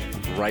that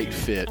right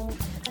fit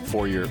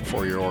for your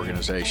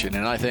organization.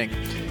 And I think,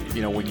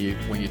 when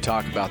you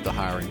talk about the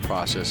hiring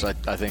process, I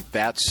think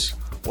that's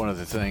one of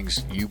the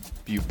things you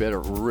better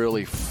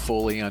really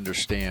fully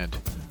understand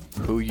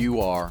who you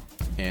are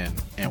and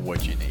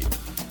what you need.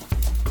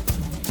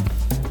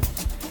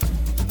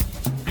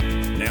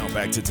 Now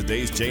back to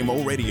today's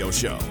JMO Radio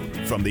Show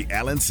from the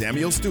Allen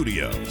Samuel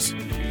Studios.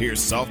 Here's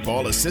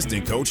softball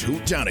assistant coach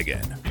Hoot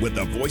Jonigan with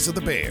the voice of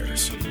the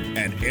Bears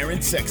and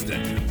Aaron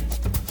Sexton.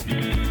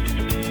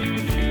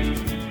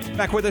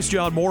 Back with us,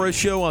 John Morris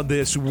Show on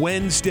this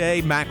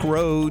Wednesday. Mack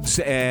Rhodes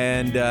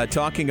and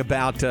talking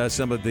about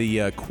some of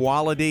the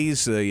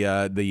qualities,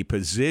 the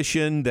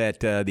position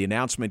that the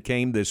announcement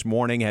came this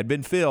morning had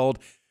been filled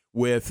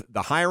with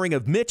the hiring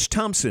of Mitch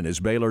Thompson as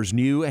Baylor's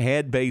new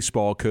head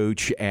baseball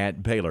coach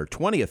at Baylor.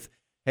 20th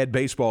head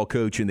baseball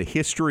coach in the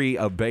history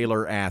of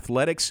Baylor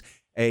athletics.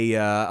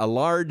 A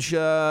large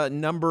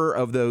number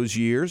of those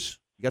years.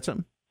 You got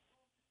something?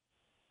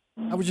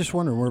 I was just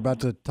wondering. We're about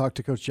to talk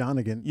to Coach John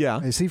again.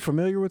 Yeah. Is he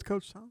familiar with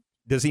Coach Tom?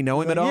 Does he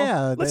know him at all?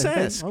 Yeah. Let's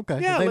ask. Okay.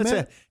 Yeah, let's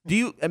ask. Do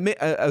you,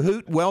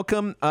 Hoot,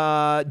 welcome.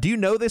 Do you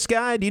know this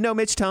guy? Do you know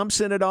Mitch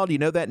Thompson at all? Do you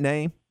know that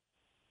name?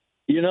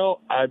 You know,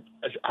 I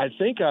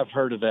think I've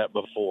heard of that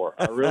before.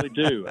 I really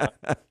do.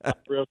 I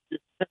really do.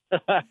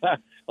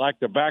 Like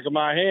the back of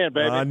my hand,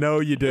 baby. I know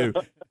you do.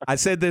 I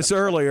said this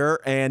earlier,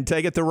 and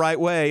take it the right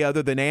way.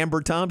 Other than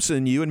Amber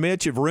Thompson, you and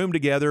Mitch have roomed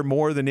together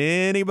more than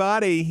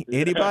anybody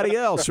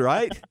else,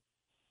 right?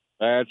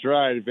 That's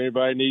right. If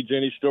anybody needs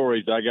any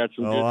stories, I got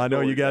some. Oh, I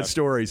know you got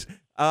stories.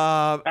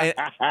 And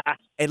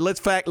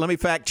let me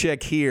fact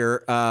check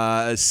here.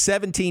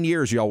 17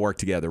 years y'all worked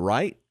together,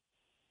 right?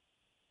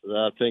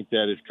 I think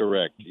that is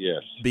correct,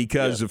 yes.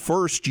 Because the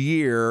first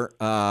year,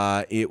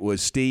 it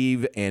was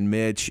Steve and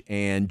Mitch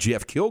and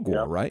Jeff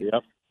Kilgore, right?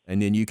 Yep. And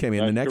then you came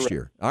in the next correct.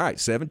 year. All right,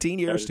 17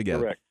 years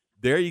together. Correct.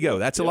 There you go.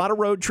 That's a lot of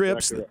road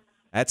trips.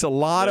 That's a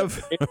lot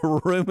of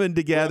rooming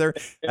together.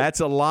 That's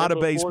a lot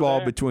of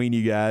baseball between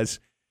you guys.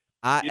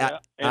 And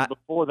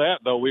before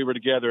that, though, we were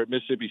together at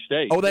Mississippi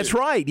State. Oh, that's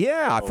right.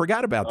 Yeah, I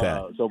forgot about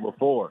that.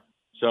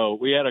 So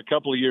we had a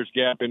couple of years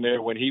gap in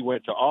there when he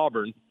went to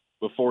Auburn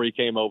before he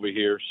came over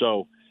here.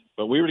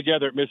 But we were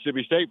together at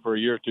Mississippi State for a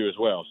year or two as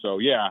well. So,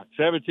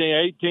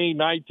 17, 18,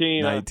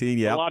 19. 19,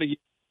 yeah. A lot of years,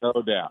 no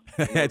doubt.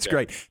 That's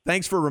great.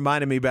 Thanks for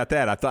reminding me about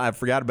that. I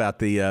forgot about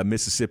the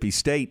Mississippi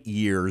State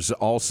years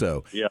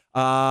also. Yeah.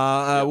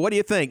 What do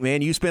you think,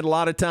 man? You spent a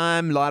lot of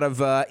time, a lot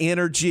of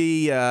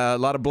energy, a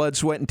lot of blood,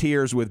 sweat, and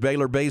tears with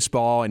Baylor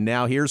baseball, and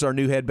now here's our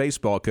new head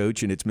baseball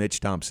coach, and it's Mitch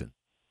Thompson.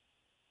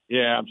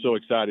 Yeah, I'm so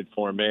excited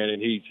for him, man,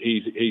 and he's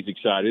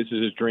excited. This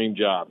is his dream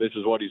job. This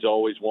is what he's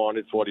always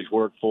wanted. It's what he's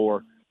worked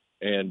for.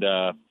 And,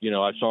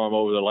 I saw him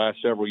over the last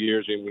several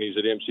years when he's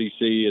at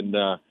MCC,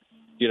 and,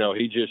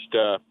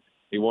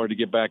 he wanted to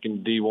get back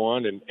into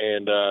D1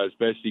 and as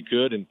best he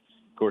could. And,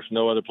 of course,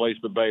 no other place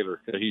but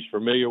Baylor that he's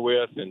familiar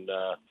with. And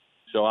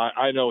so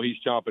I know he's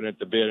chomping at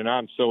the bit, and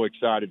I'm so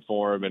excited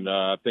for him. And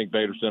I think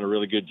Baylor's done a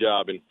really good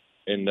job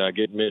in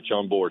getting Mitch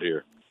on board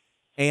here.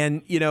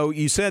 And,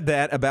 you said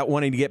that about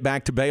wanting to get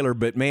back to Baylor,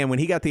 but, man, when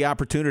he got the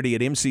opportunity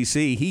at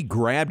MCC, he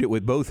grabbed it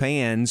with both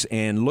hands,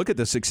 and look at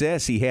the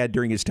success he had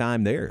during his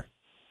time there.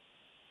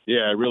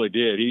 Yeah, I really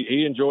did.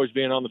 He enjoys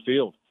being on the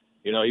field.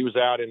 He was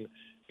out and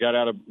got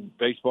out of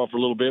baseball for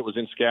a little bit, was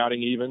in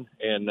scouting even,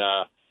 and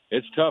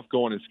it's tough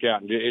going and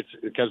scouting. It's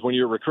because when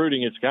you're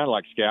recruiting, it's kind of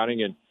like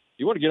scouting, and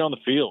you want to get on the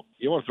field.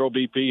 You want to throw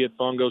BP, hit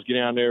fungos, get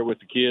down there with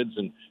the kids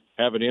and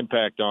have an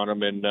impact on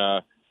them, and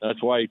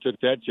that's why he took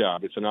that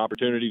job. It's an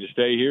opportunity to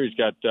stay here. He's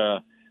got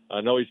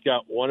I know he's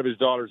got one of his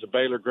daughters a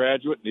Baylor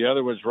graduate, and the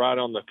other one's right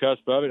on the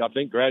cusp of it. I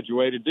think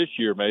graduated this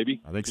year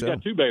maybe. I think so. He's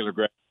got two Baylor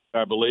graduates,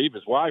 I believe.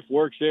 His wife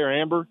works there,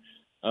 Amber.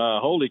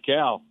 Holy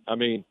cow. I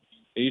mean,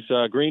 he's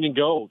green and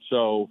gold.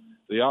 So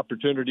the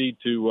opportunity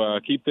to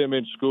keep them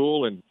in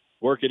school and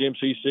work at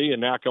MCC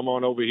and now come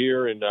on over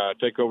here and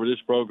take over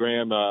this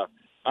program,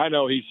 I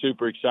know he's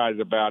super excited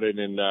about it,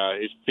 and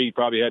his feet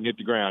probably hadn't hit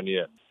the ground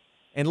yet.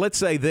 And let's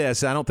say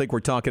this, I don't think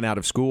we're talking out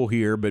of school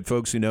here, but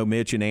folks who know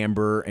Mitch and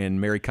Amber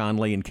and Mary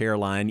Conley and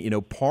Caroline,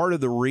 part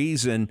of the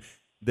reason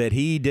that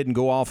he didn't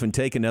go off and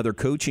take another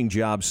coaching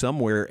job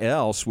somewhere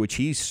else, which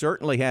he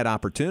certainly had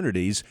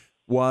opportunities,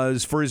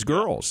 was for his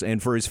girls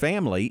and for his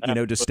family,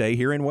 to stay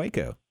here in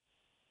Waco.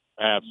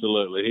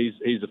 Absolutely.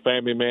 He's a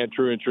family man,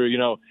 true and true.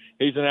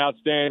 He's an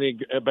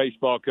outstanding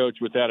baseball coach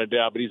without a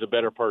doubt, but he's a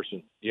better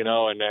person,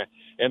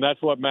 and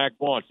that's what Mac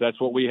wants. That's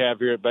what we have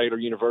here at Baylor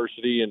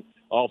University and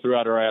all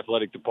throughout our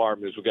athletic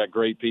department is we've got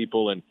great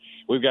people, and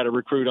we've got a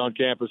recruit on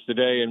campus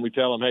today, and we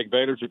tell them, hey,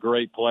 Baylor's a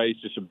great place.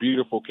 It's a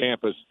beautiful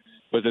campus,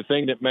 but the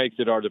thing that makes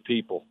it are the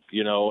people,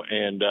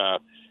 and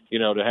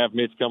to have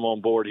Mitch come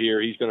on board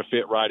here, he's going to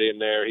fit right in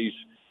there. He's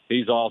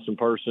an awesome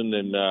person,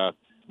 and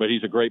but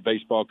he's a great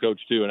baseball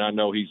coach too, and I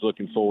know he's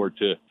looking forward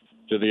to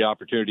the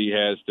opportunity he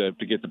has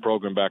to get the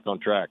program back on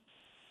track.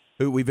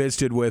 We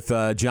visited with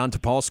John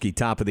Topolsky,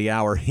 top of the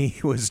hour.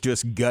 He was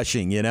just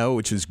gushing,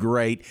 which is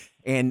great.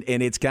 And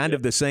it's kind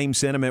of the same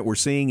sentiment we're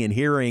seeing and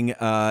hearing,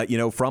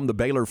 from the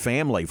Baylor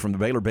family, from the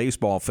Baylor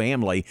baseball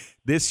family.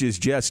 This is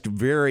just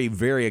very,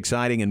 very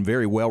exciting and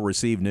very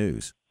well-received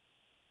news.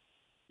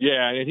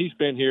 Yeah, and he's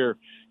been here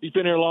a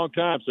long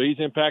time, so he's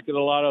impacted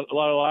a lot of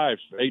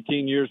lives.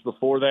 18 years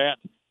before that,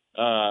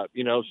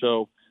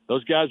 so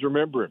those guys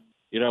remember him.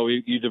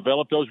 You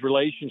develop those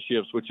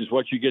relationships, which is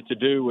what you get to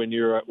do when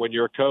you're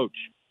a coach,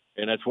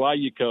 and that's why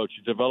you coach.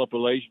 You develop a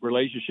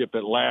relationship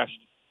that lasts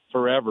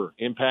forever,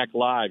 impact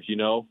lives,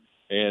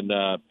 and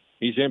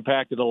he's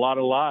impacted a lot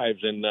of lives,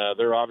 and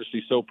they're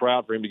obviously so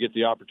proud for him to get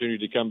the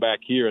opportunity to come back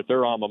here at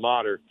their alma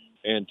mater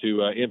and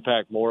to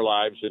impact more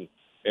lives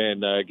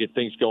and get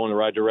things going in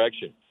the right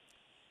direction.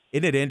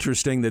 Isn't it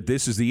interesting that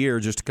this is the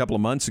year, just a couple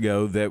of months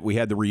ago, that we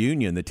had the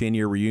reunion, the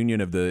 10-year reunion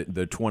of the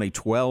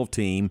 2012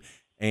 team,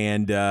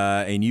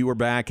 and you were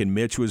back, and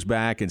Mitch was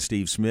back, and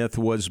Steve Smith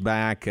was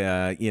back,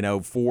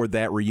 for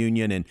that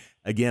reunion. And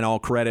again, all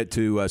credit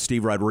to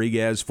Steve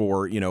Rodriguez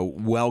for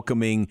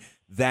welcoming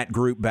that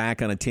group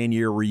back on a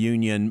 10-year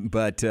reunion.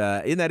 But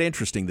isn't that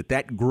interesting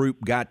that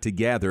group got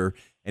together,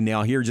 and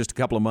now here just a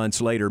couple of months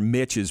later,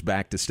 Mitch is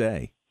back to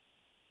stay.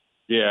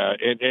 Yeah,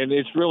 and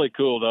it's really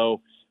cool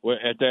though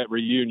at that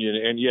reunion.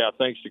 And yeah,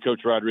 thanks to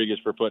Coach Rodriguez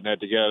for putting that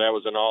together. That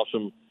was an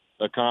awesome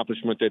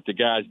accomplishment that the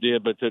guys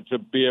did, but to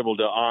be able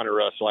to honor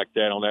us like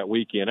that on that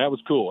weekend, that was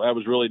cool. That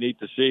was really neat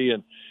to see.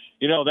 And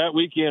that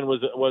weekend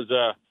was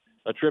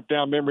a trip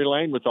down memory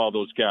lane with all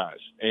those guys,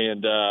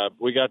 and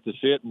we got to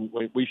sit and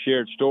we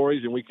shared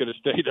stories, and we could have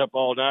stayed up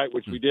all night,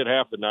 which we did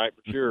half the night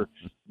for sure.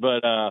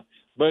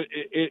 But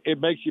it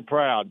makes you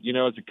proud,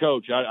 as a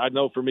coach. I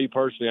know for me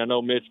personally, I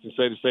know Mitch can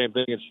say the same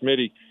thing, and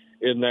Smitty,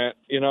 in that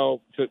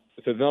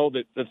to know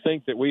that, to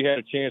think that we had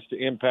a chance to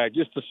impact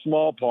just a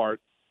small part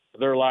of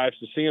their lives,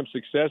 to see them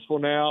successful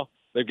now.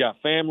 They've got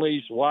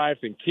families, wife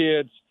and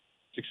kids,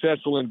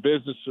 successful in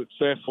business,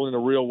 successful in the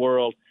real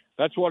world.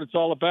 That's what it's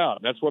all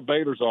about. That's what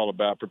Baylor's all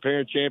about,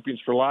 preparing champions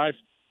for life.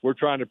 We're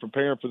trying to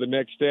prepare them for the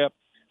next step,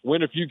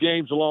 win a few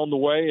games along the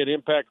way, and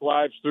impact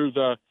lives through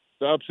the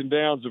ups and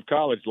downs of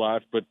college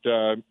life. But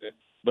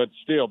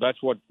still,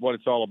 that's what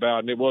it's all about.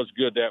 And it was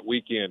good that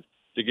weekend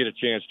to get a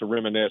chance to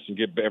reminisce and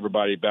get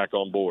everybody back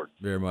on board.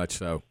 Very much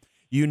so.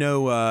 You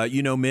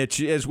know Mitch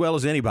as well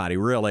as anybody,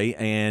 really,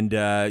 and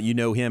you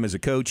know him as a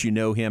coach, you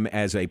know him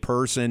as a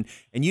person,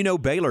 and you know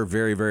Baylor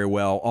very, very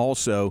well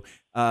also,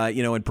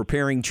 in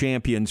preparing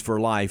champions for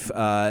life.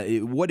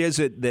 What is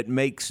it that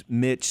makes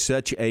Mitch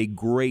such a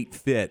great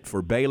fit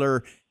for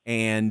Baylor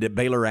and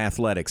Baylor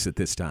athletics at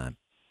this time?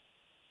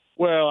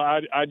 Well,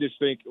 I just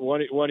think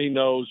what he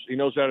knows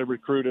how to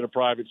recruit at a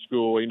private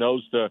school. He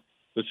knows the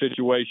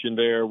situation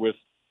there with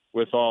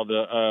all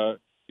the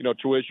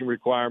tuition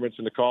requirements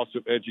and the cost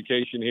of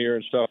education here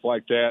and stuff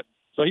like that.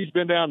 So he's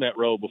been down that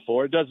road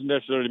before. It doesn't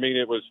necessarily mean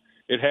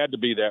it had to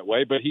be that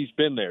way, but he's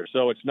been there.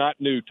 So it's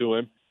not new to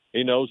him.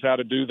 He knows how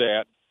to do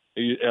that.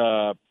 He's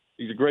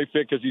a great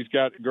fit because he's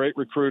got a great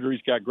recruiter.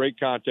 He's got great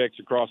contacts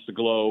across the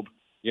globe,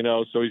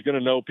 so he's going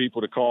to know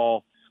people to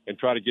call and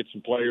try to get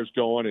some players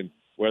going. And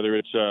whether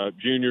it's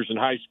juniors in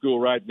high school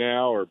right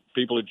now or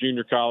people at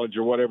junior college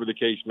or whatever the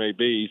case may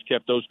be, he's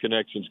kept those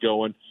connections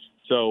going.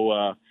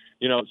 So,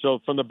 so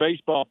from the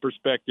baseball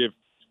perspective,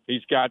 he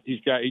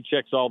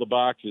checks all the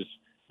boxes.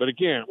 But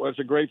again, it's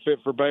a great fit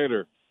for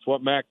Baylor. It's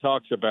what Mac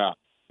talks about.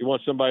 He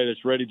wants somebody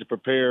that's ready to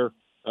prepare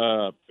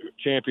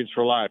champions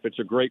for life. It's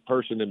a great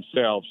person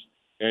themselves.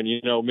 And,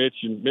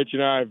 Mitch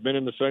and I have been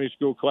in the Sunday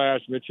school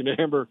class. Mitch and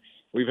Amber,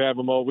 we've had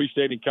them all. We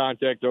stayed in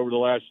contact over the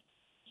last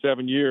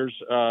 7 years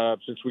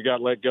since we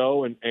got let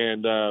go.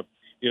 And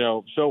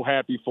so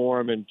happy for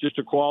him, and just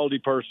a quality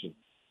person,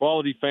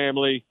 quality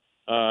family.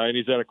 And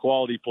he's at a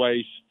quality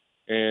place.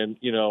 And,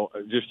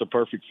 just a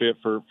perfect fit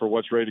for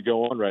what's ready to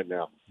go on right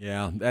now.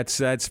 Yeah,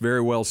 that's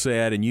very well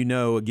said. And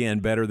again,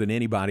 better than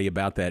anybody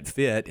about that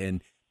fit.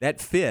 And that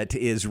fit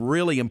is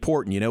really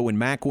important. When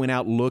Mac went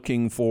out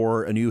looking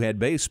for a new head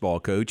baseball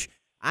coach,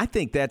 I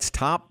think that's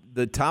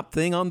the top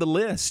thing on the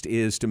list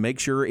is to make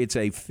sure it's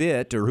a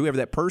fit, or whoever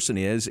that person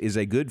is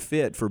a good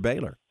fit for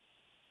Baylor.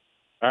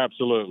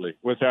 Absolutely,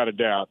 without a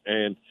doubt.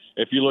 And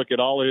if you look at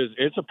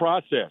it's a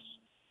process.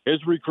 His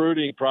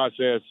recruiting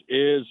process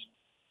is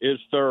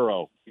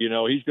thorough.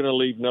 He's going to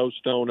leave no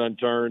stone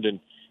unturned, and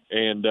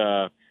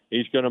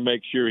he's going to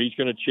make sure he's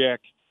going to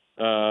check.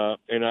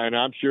 And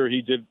I'm sure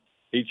he did.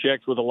 He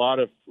checked with a lot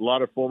of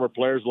former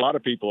players, a lot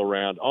of people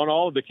around on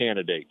all of the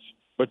candidates.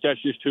 But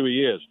that's just who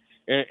he is,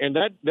 and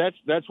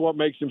that's what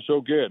makes him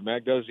so good.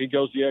 Mac he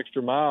goes the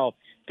extra mile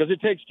because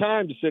it takes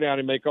time to sit down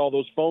and make all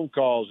those phone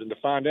calls and to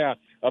find out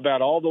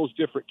about all those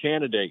different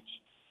candidates.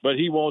 But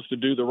he wants to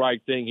do the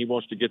right thing. He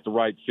wants to get the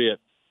right fit.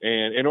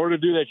 And in order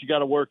to do that, you got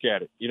to work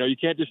at it. You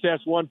can't just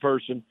ask one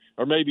person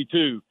or maybe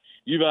two.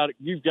 You've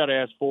got to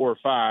ask 4 or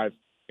 5,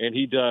 and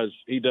he does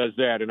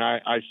that. And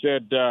I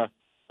said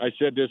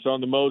this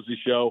on the Mosley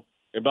show.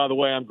 And by the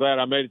way, I'm glad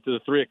I made it to the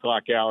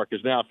 3:00 hour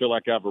because now I feel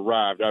like I've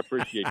arrived. I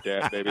appreciate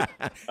that, baby.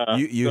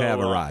 You have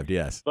arrived,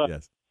 yes.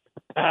 Yes.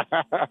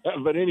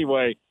 But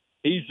anyway,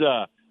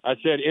 I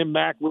said, in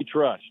Mac we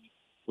trust.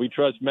 We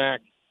trust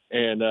Mac,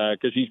 and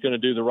because he's going to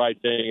do the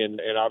right thing.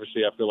 And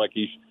obviously I feel like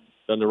he's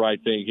done the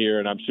right thing here,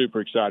 and I'm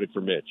super excited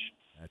for Mitch.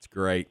 That's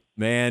great,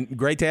 man.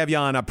 Great to have you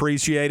on. I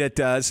appreciate it.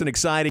 It's an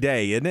exciting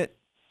day, isn't it?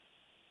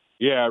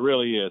 Yeah, it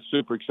really is.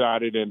 Super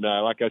excited, and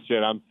like I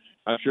said, I'm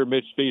sure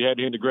Mitch's feet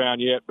hadn't hit the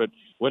ground yet, but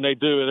when they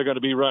do, they're going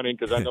to be running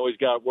because I know he's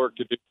got work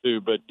to do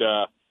too. But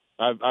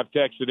I've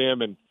texted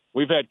him, and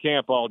we've had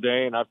camp all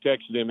day, and I've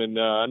texted him, and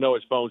I know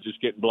his phone's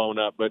just getting blown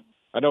up, but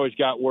I know he's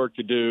got work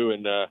to do,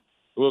 and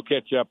we'll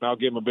catch up, and I'll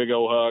give him a big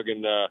old hug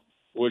and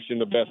wish him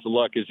the best of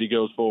luck as he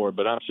goes forward.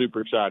 But I'm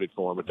super excited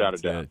for him, without a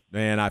doubt.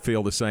 Man, I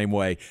feel the same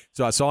way.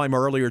 So I saw him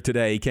earlier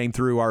today. He came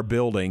through our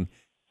building,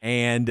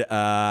 and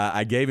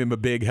I gave him a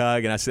big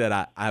hug, and I said,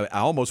 I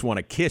almost want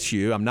to kiss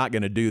you. I'm not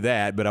going to do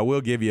that, but I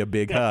will give you a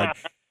big hug.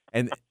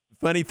 And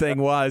funny thing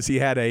was, he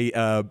had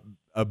a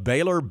a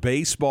Baylor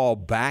baseball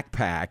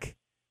backpack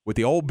with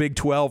the old Big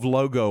 12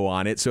 logo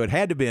on it. So it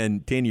had to have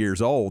been 10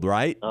 years old,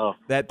 right? Oh,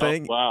 that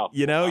thing. Oh, wow.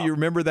 You know, you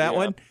remember that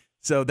one?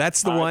 So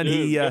that's the one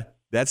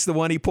that's the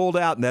one he pulled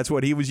out, and that's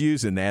what he was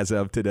using as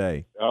of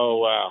today. Oh,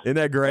 wow. Isn't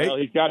that great? Well,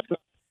 he's got some,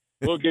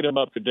 we'll get him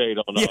up to date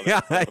on all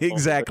that. Yeah,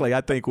 exactly.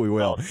 I think we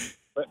will.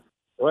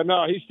 Well,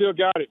 no, he's still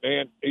got it,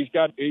 man.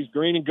 He's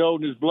green and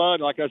gold in his blood.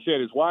 Like I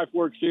said, his wife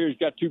works here. He's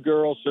got 2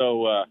 girls,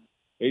 so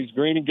he's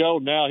green and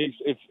gold now.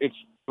 It's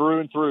through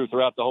and through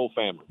throughout the whole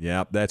family.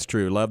 Yeah, that's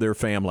true. Love their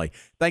family.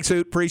 Thanks,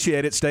 Hoot.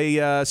 Appreciate it.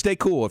 Stay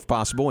cool if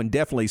possible, and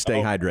definitely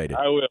stay hydrated.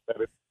 I will,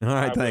 baby. All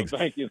right, thanks.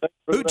 Thank you.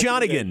 Hoot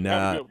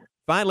Johnigan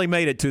finally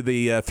made it to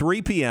the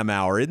 3 p.m.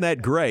 hour. Isn't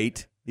that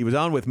great? He was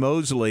on with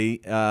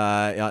Mosley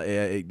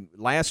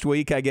last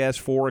week, I guess,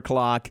 4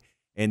 o'clock,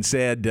 and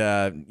said,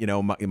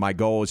 my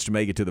goal is to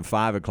make it to the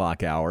 5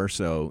 o'clock hour.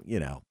 So,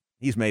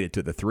 he's made it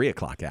to the 3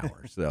 o'clock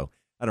hour. So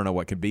I don't know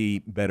what could be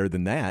better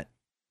than that.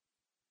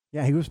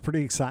 Yeah, he was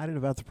pretty excited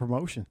about the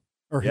promotion.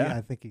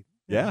 I think he.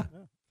 Yeah,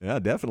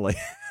 definitely.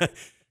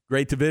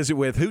 Great to visit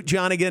with Hoot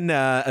Johnigan,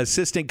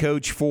 assistant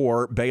coach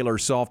for Baylor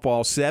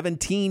softball,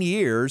 17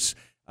 years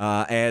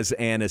as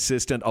an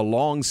assistant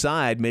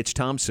alongside Mitch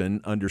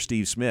Thompson under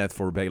Steve Smith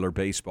for Baylor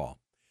baseball.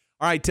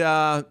 All right,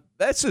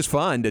 that's just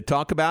fun to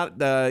talk about.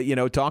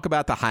 Talk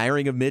about the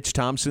hiring of Mitch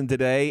Thompson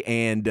today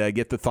and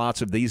get the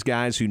thoughts of these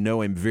guys who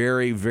know him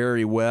very,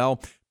 very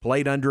well.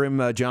 Played under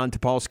him, John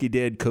Topolsky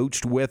did.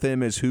 Coached with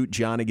him as Hoot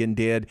Johnigan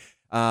did.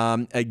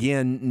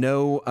 Again,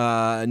 no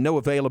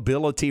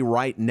availability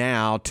right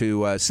now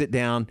to sit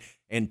down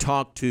and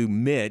talk to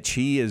Mitch.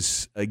 He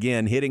is,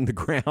 again, hitting the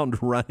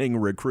ground running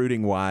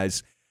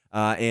recruiting-wise.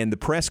 And the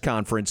press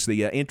conference,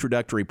 the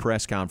introductory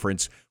press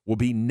conference, will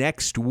be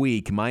next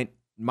week.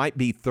 Might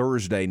be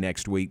Thursday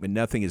next week, but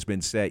nothing has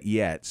been set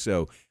yet.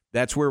 So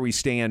that's where we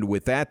stand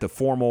with that, the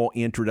formal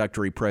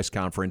introductory press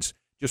conference.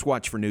 Just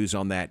watch for news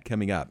on that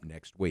coming up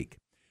next week.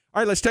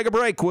 All right, let's take a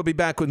break. We'll be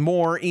back with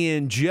more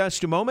in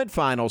just a moment.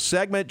 Final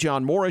segment,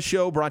 John Morris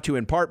Show, brought to you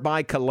in part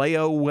by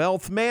Kaleo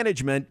Wealth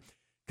Management.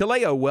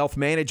 Kaleo Wealth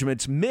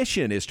Management's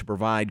mission is to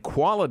provide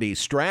quality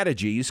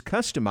strategies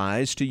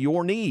customized to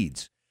your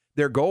needs.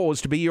 Their goal is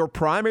to be your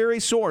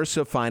primary source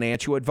of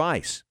financial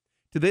advice.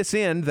 To this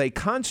end, they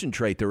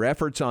concentrate their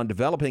efforts on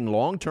developing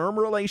long-term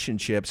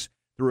relationships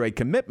through a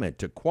commitment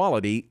to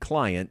quality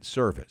client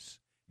service.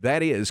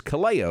 That is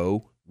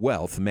Kaleo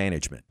Wealth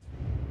Management.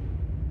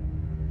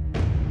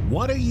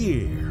 What a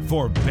year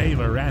for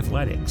Baylor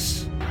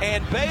Athletics.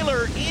 And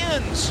Baylor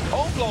ends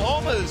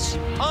Oklahoma's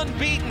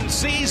unbeaten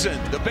season.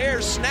 The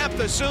Bears snap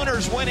the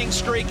Sooners' winning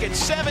streak at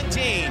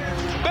 17.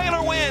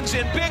 Baylor wins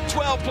in Big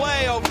 12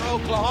 play over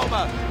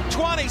Oklahoma.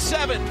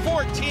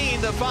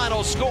 27-14 the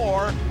final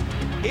score.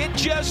 It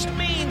just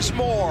means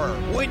more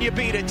when you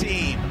beat a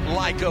team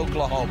like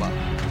Oklahoma.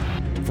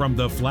 From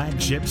the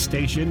flagship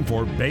station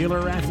for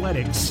Baylor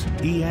Athletics,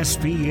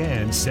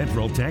 ESPN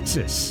Central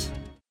Texas.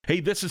 Hey,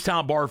 this is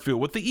Tom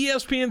Barfield with the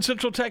ESPN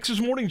Central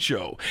Texas Morning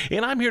Show,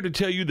 and I'm here to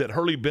tell you that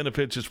Hurley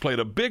Benefits has played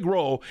a big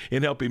role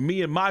in helping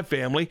me and my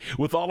family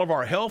with all of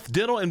our health,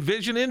 dental, and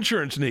vision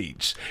insurance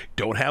needs.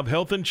 Don't have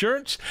health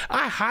insurance?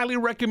 I highly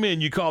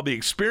recommend you call the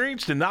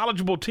experienced and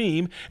knowledgeable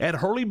team at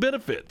Hurley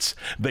Benefits.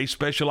 They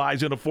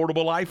specialize in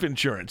affordable life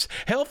insurance,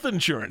 health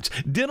insurance,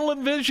 dental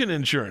and vision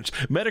insurance,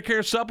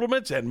 Medicare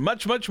supplements, and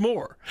much, much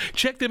more.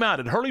 Check them out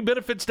at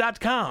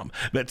hurleybenefits.com.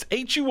 That's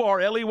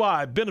HURLEY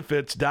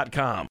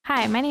benefits.com.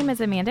 Hi, my name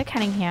is Amanda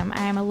Cunningham.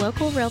 I am a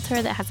local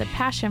realtor that has a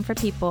passion for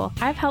people.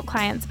 I've helped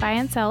clients buy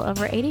and sell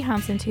over 80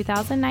 homes in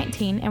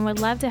 2019 and would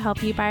love to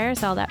help you buy or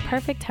sell that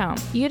perfect home.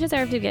 You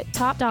deserve to get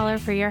top dollar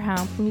for your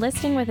home.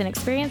 Listing with an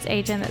experienced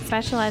agent that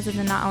specializes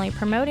in not only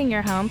promoting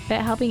your home,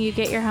 but helping you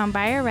get your home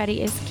buyer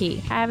ready is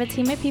key. I have a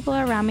team of people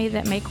around me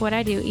that make what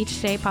I do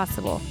each day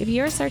possible. If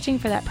you are searching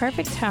for that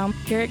perfect home,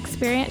 your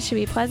experience should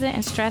be pleasant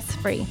and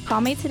stress-free.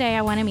 Call me today.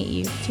 I want to meet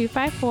you.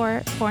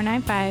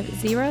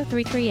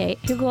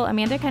 254-495-0338. Google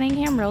Amanda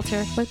Cunningham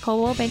Realtor with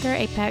Coldwell Banker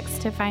Apex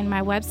to find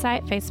my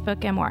website,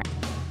 Facebook, and more.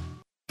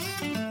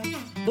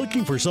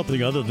 Looking for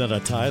something other than a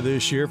tie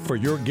this year for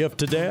your gift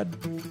to Dad?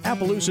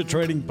 Appaloosa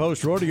Trading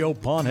Post Rodeo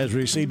Pawn has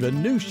received a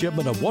new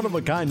shipment of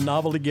one-of-a-kind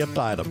novelty gift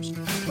items,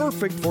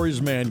 perfect for his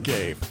man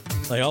cave.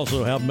 They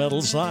also have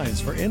metal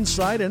signs for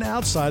inside and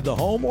outside the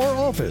home or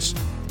office.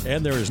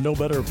 And there is no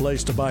better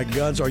place to buy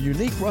guns or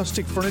unique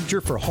rustic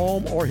furniture for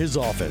home or his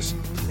office.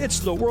 It's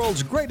the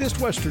world's greatest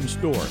Western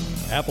store.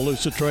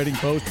 Appaloosa Trading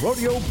Post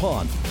Rodeo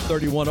Pawn,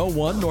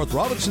 3101 North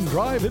Robinson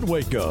Drive in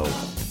Waco.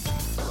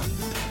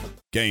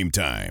 Game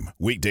time,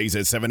 weekdays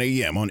at 7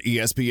 a.m. on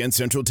ESPN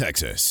Central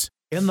Texas.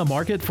 In the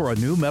market for a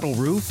new metal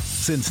roof?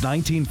 Since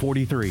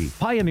 1943,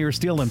 Pioneer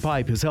Steel &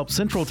 Pipe has helped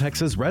Central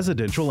Texas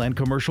residential and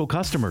commercial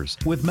customers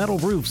with metal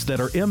roofs that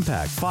are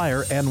impact,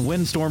 fire, and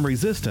windstorm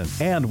resistant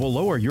and will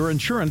lower your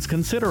insurance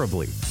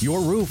considerably.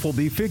 Your roof will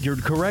be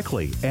figured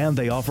correctly, and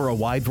they offer a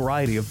wide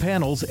variety of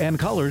panels and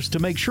colors to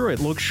make sure it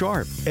looks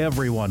sharp.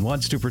 Everyone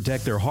wants to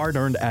protect their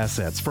hard-earned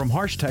assets from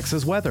harsh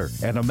Texas weather,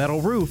 and a metal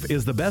roof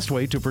is the best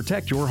way to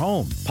protect your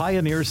home.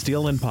 Pioneer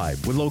Steel &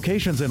 Pipe with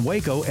locations in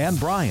Waco and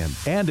Bryan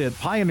and at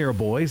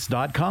pioneerboys.com.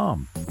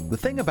 The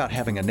thing about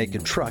having a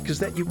naked truck is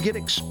that you get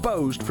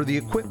exposed for the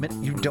equipment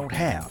you don't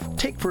have.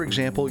 Take, for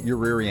example, your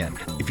rear end.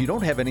 If you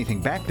don't have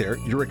anything back there,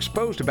 you're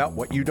exposed about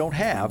what you don't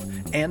have,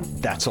 and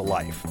that's a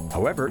life.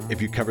 However, if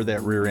you cover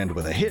that rear end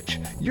with a hitch,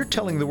 you're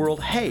telling the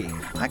world, hey,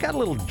 I got a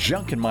little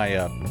junk in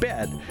my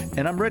bed,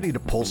 and I'm ready to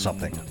pull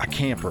something. A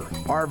camper,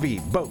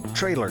 RV, boat,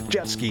 trailer,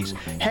 jet skis,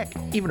 heck,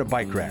 even a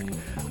bike rack.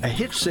 A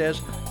hitch says,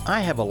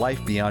 I have a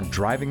life beyond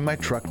driving my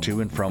truck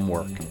to and from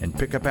work. And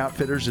Pickup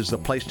Outfitters is the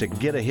place to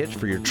get a hitch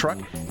for your truck,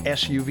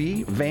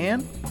 SUV,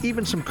 van,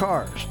 even some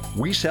cars.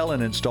 We sell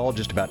and install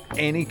just about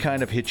any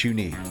kind of hitch you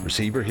need.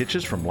 Receiver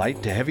hitches from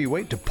light to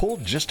heavyweight to pull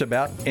just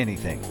about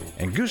anything.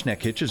 And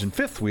gooseneck hitches and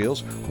fifth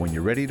wheels when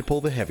you're ready to pull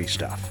the heavy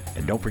stuff.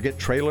 And don't forget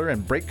trailer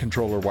and brake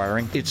controller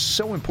wiring. It's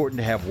so important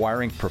to have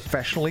wiring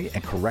professionally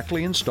and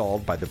correctly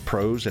installed by the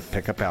pros at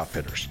Pickup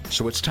Outfitters.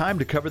 So it's time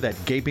to cover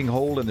that gaping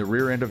hole in the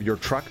rear end of your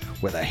truck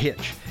with a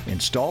hitch.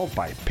 Installed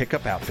by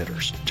Pickup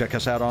Outfitters. Check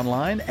us out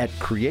online at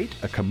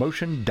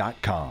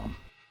createacommotion.com.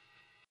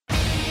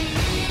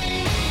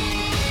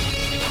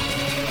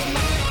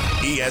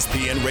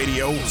 ESPN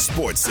Radio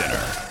Sports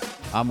Center.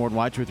 I'm Ward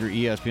White with your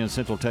ESPN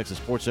Central Texas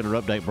Sports Center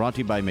update brought to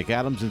you by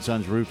McAdams &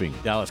 Sons Roofing.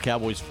 Dallas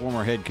Cowboys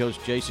former head coach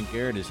Jason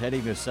Garrett is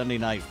heading to Sunday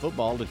Night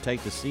Football to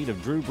take the seat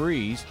of Drew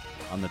Brees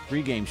on the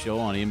pregame show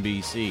on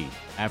NBC.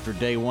 After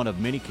day one of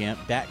minicamp,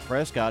 Dak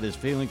Prescott is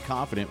feeling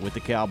confident with the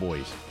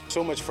Cowboys.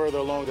 So much further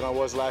along than I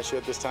was last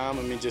year at this time.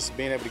 I mean, just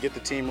being able to get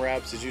the team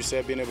reps, as you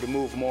said, being able to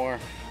move more,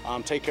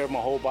 take care of my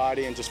whole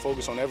body and just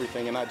focus on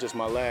everything and not just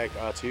my leg.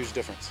 It's a huge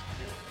difference.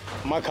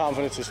 My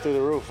confidence is through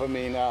the roof. I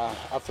mean, I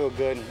feel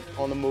good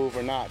on the move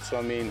or not. So,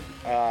 I mean,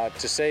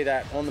 to say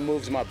that on the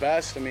move is my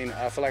best, I mean,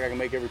 I feel like I can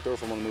make every throw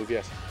from on the move,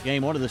 yes.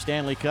 Game one of the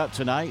Stanley Cup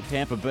tonight,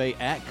 Tampa Bay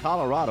at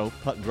Colorado.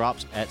 Puck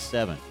drops at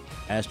 7.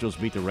 Astros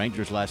beat the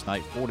Rangers last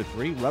night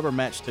 4-3. Rubber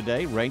match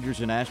today,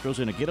 Rangers and Astros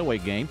in a getaway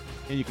game.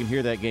 And you can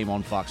hear that game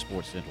on Fox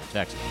Sports Central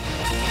Texas.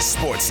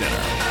 Sports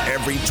Center,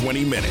 every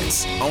 20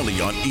 minutes,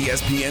 only on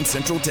ESPN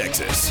Central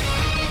Texas.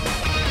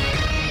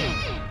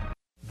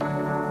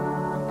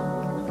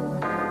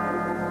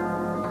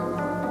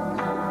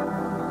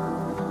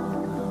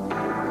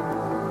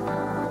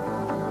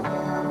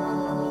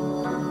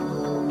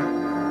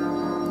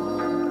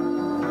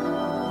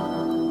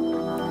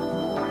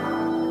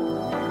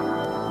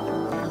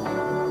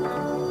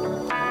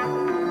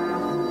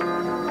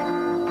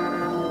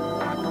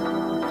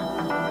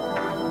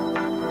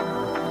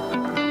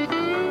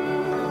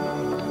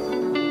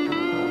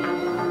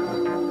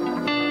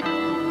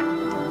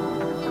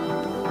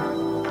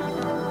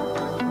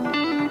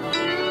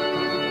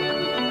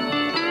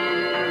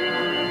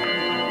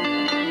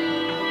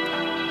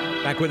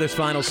 Back with this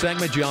final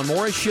segment, John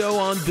Morris Show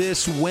on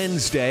this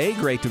Wednesday.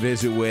 Great to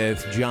visit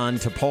with John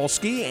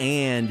Topolsky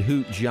and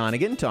Hoot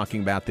Jonigan,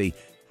 talking about the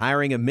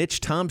hiring of Mitch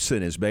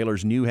Thompson as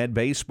Baylor's new head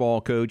baseball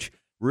coach.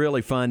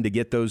 Really fun to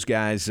get those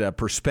guys'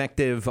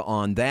 perspective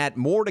on that.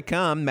 More to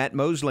come. Matt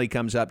Mosley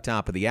comes up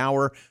top of the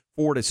hour,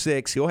 4 to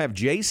 6. He'll have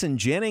Jason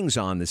Jennings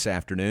on this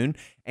afternoon,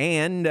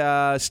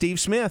 and Steve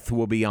Smith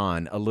will be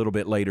on a little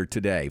bit later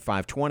today,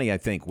 5:20, I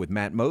think, with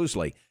Matt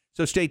Mosley.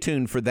 So stay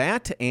tuned for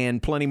that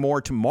and plenty more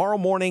tomorrow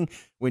morning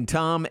when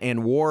Tom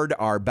and Ward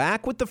are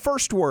back with the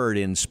first word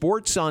in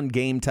sports on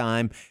Game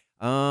Time.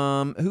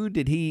 Who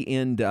did he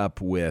end up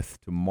with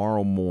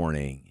tomorrow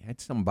morning? Had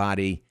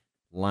somebody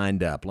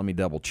lined up. Let me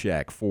double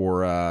check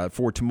for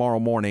tomorrow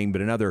morning,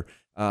 but another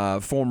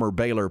former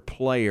Baylor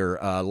player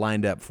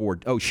lined up for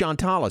Sean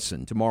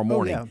Tollison tomorrow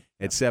morning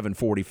at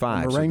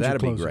 7:45. So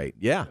that'll be great.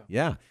 Yeah.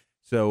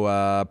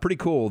 So pretty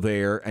cool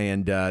there,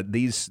 and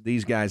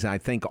these guys, I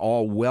think,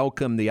 all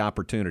welcome the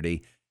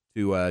opportunity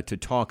to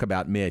talk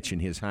about Mitch and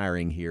his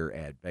hiring here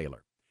at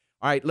Baylor.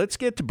 All right, let's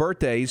get to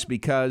birthdays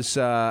because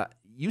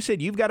you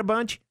said you've got a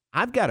bunch.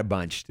 I've got a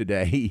bunch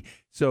today,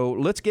 so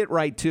let's get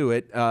right to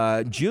it.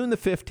 June the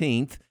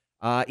 15th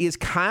is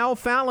Kyle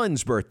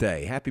Fallon's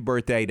birthday. Happy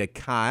birthday to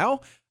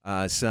Kyle,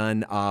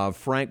 son of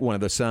Frank, one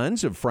of the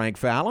sons of Frank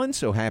Fallon.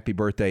 So happy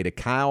birthday to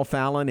Kyle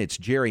Fallon. It's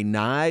Jerry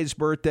Nye's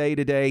birthday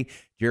today.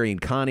 Jerry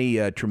and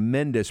Connie,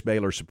 tremendous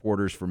Baylor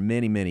supporters for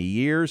many, many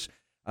years.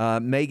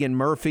 Megan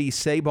Murphy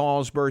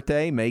Saball's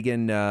birthday.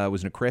 Megan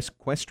was an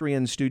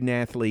equestrian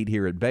student-athlete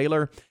here at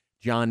Baylor.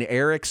 John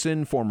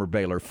Erickson, former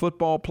Baylor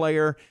football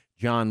player.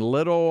 John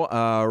Little,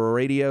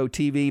 radio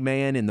TV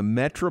man in the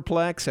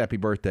Metroplex. Happy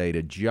birthday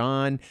to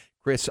John.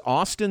 Chris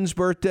Austin's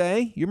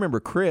birthday. You remember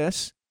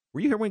Chris. Were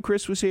you here when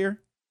Chris was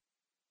here?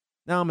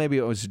 No, maybe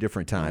it was a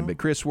different time. But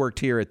Chris worked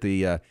here at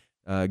the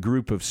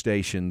group of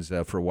stations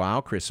for a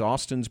while. Chris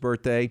Austin's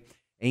birthday.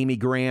 Amy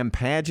Graham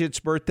Padgett's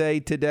birthday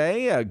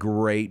today, a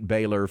great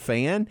Baylor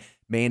fan.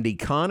 Mandy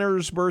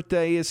Connor's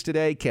birthday is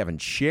today. Kevin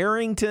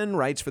Sherrington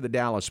writes for the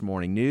Dallas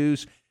Morning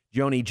News.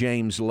 Joni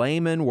James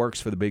Lehman works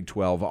for the Big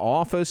 12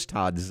 office.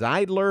 Todd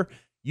Zeidler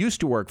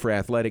used to work for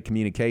Athletic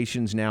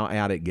Communications, now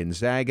out at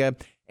Gonzaga.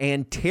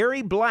 And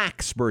Terry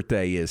Black's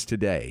birthday is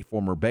today,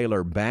 former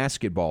Baylor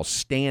basketball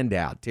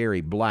standout.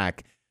 Terry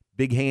Black,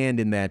 big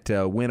hand in that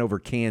win over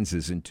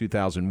Kansas in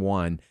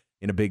 2001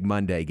 in a big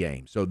Monday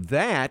game. So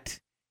that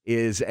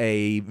is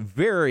a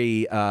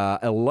very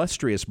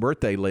illustrious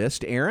birthday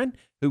list. Aaron,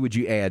 who would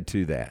you add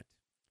to that?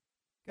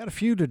 Got a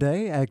few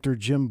today. Actor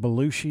Jim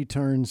Belushi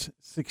turns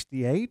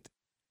 68.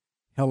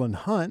 Helen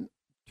Hunt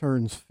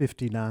turns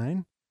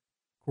 59.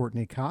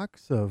 Courtney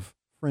Cox of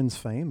Friends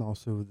fame,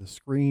 also the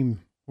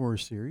Scream horror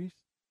series,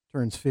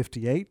 turns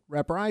 58.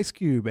 Rapper Ice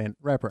Cube and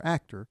rapper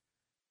actor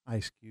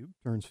Ice Cube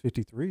turns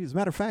 53. As a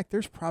matter of fact,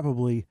 there's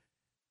probably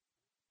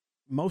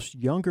most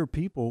younger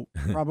people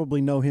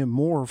probably know him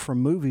more from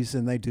movies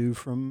than they do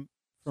from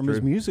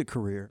his music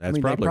career. That's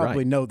they probably probably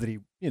right. know that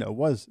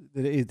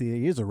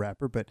he is a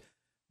rapper, but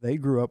they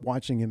grew up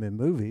watching him in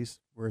movies,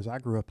 whereas I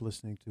grew up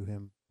listening to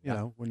him.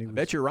 When he was, I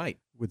bet you're right.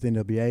 With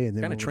NWA, and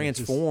then kind of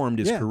transformed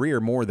his career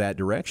more that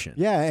direction.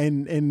 Yeah,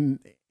 and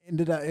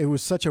ended up, it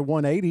was such a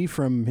 180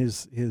 from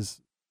his he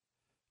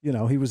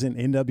was in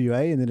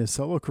NWA and then his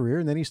solo career,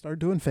 and then he started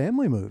doing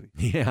family movies.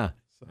 Yeah.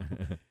 So,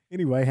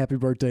 anyway, happy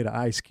birthday to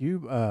Ice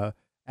Cube.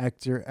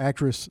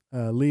 Actress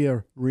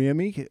Leah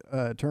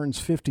Remini turns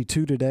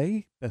 52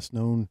 today, best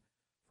known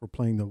for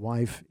playing the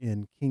wife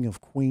in King of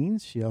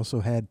Queens. She also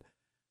had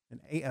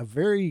a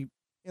very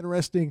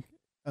interesting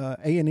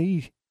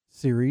A&E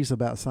series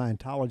about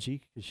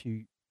Scientology, because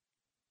she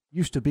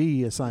used to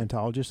be a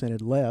Scientologist and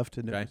had left,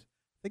 and I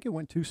think it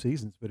went 2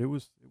 seasons, but it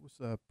was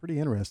pretty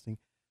interesting.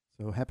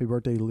 So happy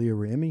birthday to Leah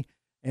Remini.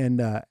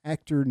 And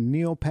actor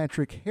Neil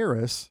Patrick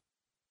Harris,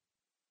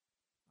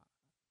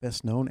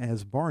 best known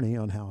as Barney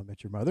on How I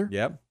Met Your Mother,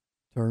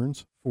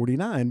 turns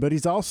 49, but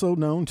he's also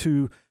known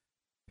to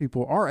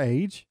people our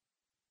age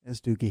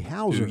as Doogie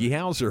Howser. Doogie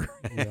Howser.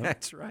 Yep.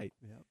 That's right.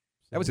 Yep.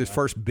 So, that was his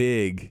first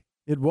big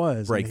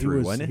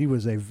breakthrough, wasn't it? He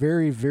was a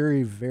very,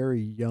 very,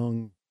 very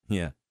young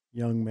man.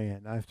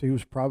 He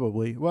was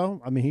probably,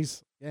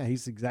 he's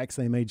the exact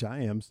same age I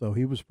am, so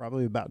he was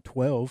probably about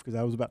 12, because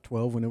I was about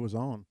 12 when it was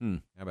on.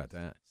 How about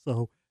that?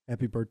 So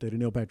happy birthday to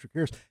Neil Patrick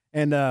Harris.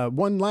 And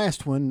one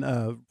last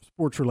one,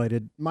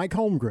 sports-related. Mike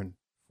Holmgren,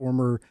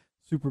 former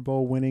Super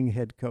Bowl winning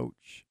head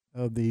coach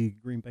of the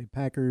Green Bay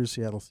Packers,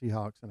 Seattle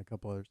Seahawks, and a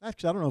couple others.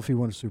 Actually, I don't know if he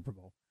won a Super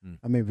Bowl.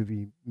 I may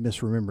be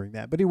misremembering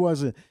that, but he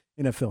was an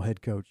NFL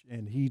head coach,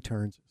 and he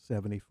turns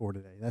 74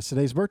 today. That's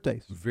today's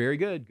birthdays. Very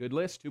good. Good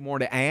list. 2 more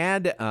to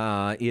add.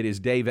 It is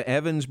Dave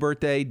Evans'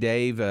 birthday.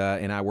 Dave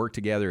and I work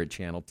together at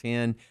Channel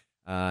 10,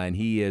 and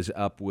he is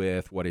up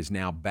with what is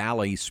now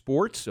Bally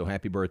Sports, so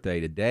happy birthday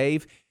to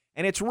Dave.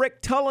 And it's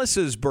Rick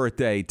Tullis's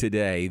birthday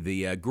today,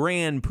 the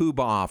grand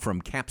poobah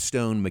from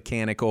Capstone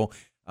Mechanical.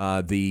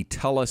 The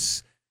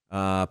Tullis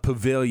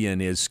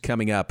Pavilion is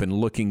coming up and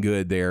looking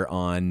good there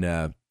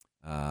on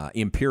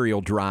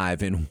Imperial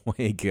Drive in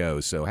Waco.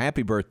 So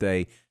happy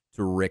birthday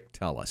to Rick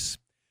Tullis.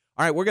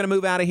 All right, we're going to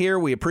move out of here.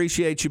 We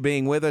appreciate you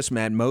being with us.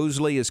 Matt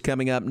Mosley is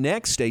coming up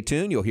next. Stay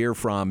tuned. You'll hear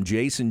from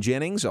Jason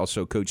Jennings,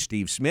 also Coach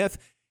Steve Smith,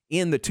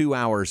 in the 2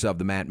 hours of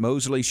the Matt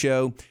Mosley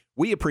Show.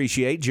 We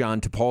appreciate John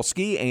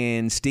Topolsky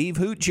and Steve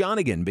Hoot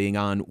Jonigan being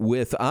on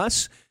with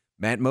us.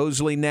 Matt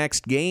Mosley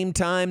next. Game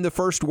time, the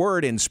first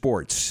word in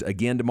sports.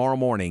 Again tomorrow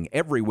morning,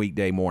 every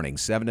weekday morning,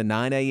 7 to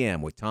 9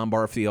 a.m. with Tom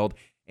Barfield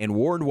and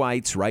Ward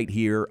White's right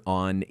here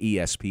on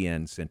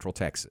ESPN Central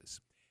Texas.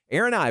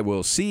 Aaron and I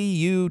will see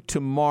you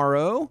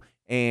tomorrow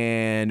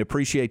and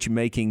appreciate you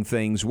making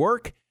things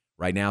work.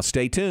 Right now,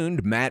 stay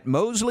tuned. Matt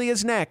Mosley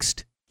is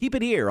next. Keep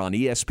it here on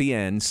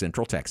ESPN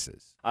Central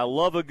Texas. I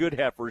love a good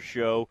heifer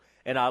show,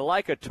 and I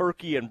like a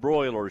turkey and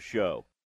broiler show.